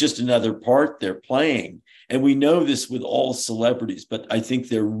it's just another part they're playing. And we know this with all celebrities, but I think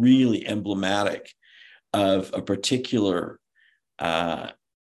they're really emblematic of a particular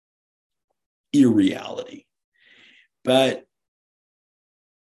irreality. But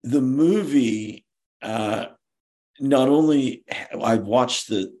the movie, not only I watched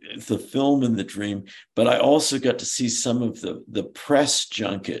the film in the dream, but I also got to see some of the press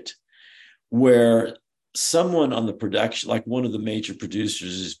junket, where someone on the production, like one of the major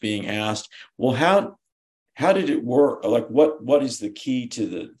producers, is being asked, well, how did it work? Like, what is the key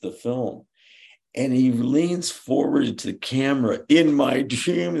to the film? And he leans forward into the camera in my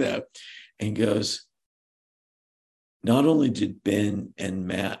dream though, and goes, not only did Ben and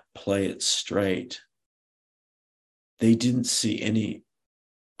Matt play it straight, they didn't see any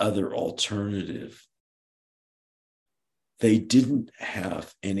other alternative. They didn't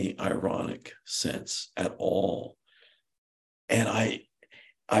have any ironic sense at all. And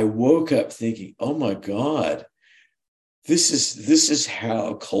I woke up thinking, oh my God, this is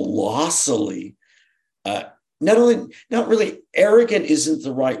how colossally, not really arrogant isn't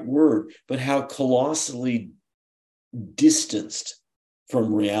the right word, but how colossally distanced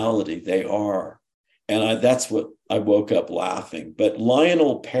from reality they are. And that's what I woke up laughing. But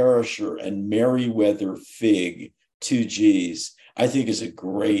Lionel Perisher and Meriwether Fig, 2 Gs, I think is a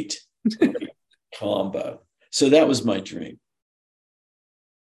great combo. So that was my dream.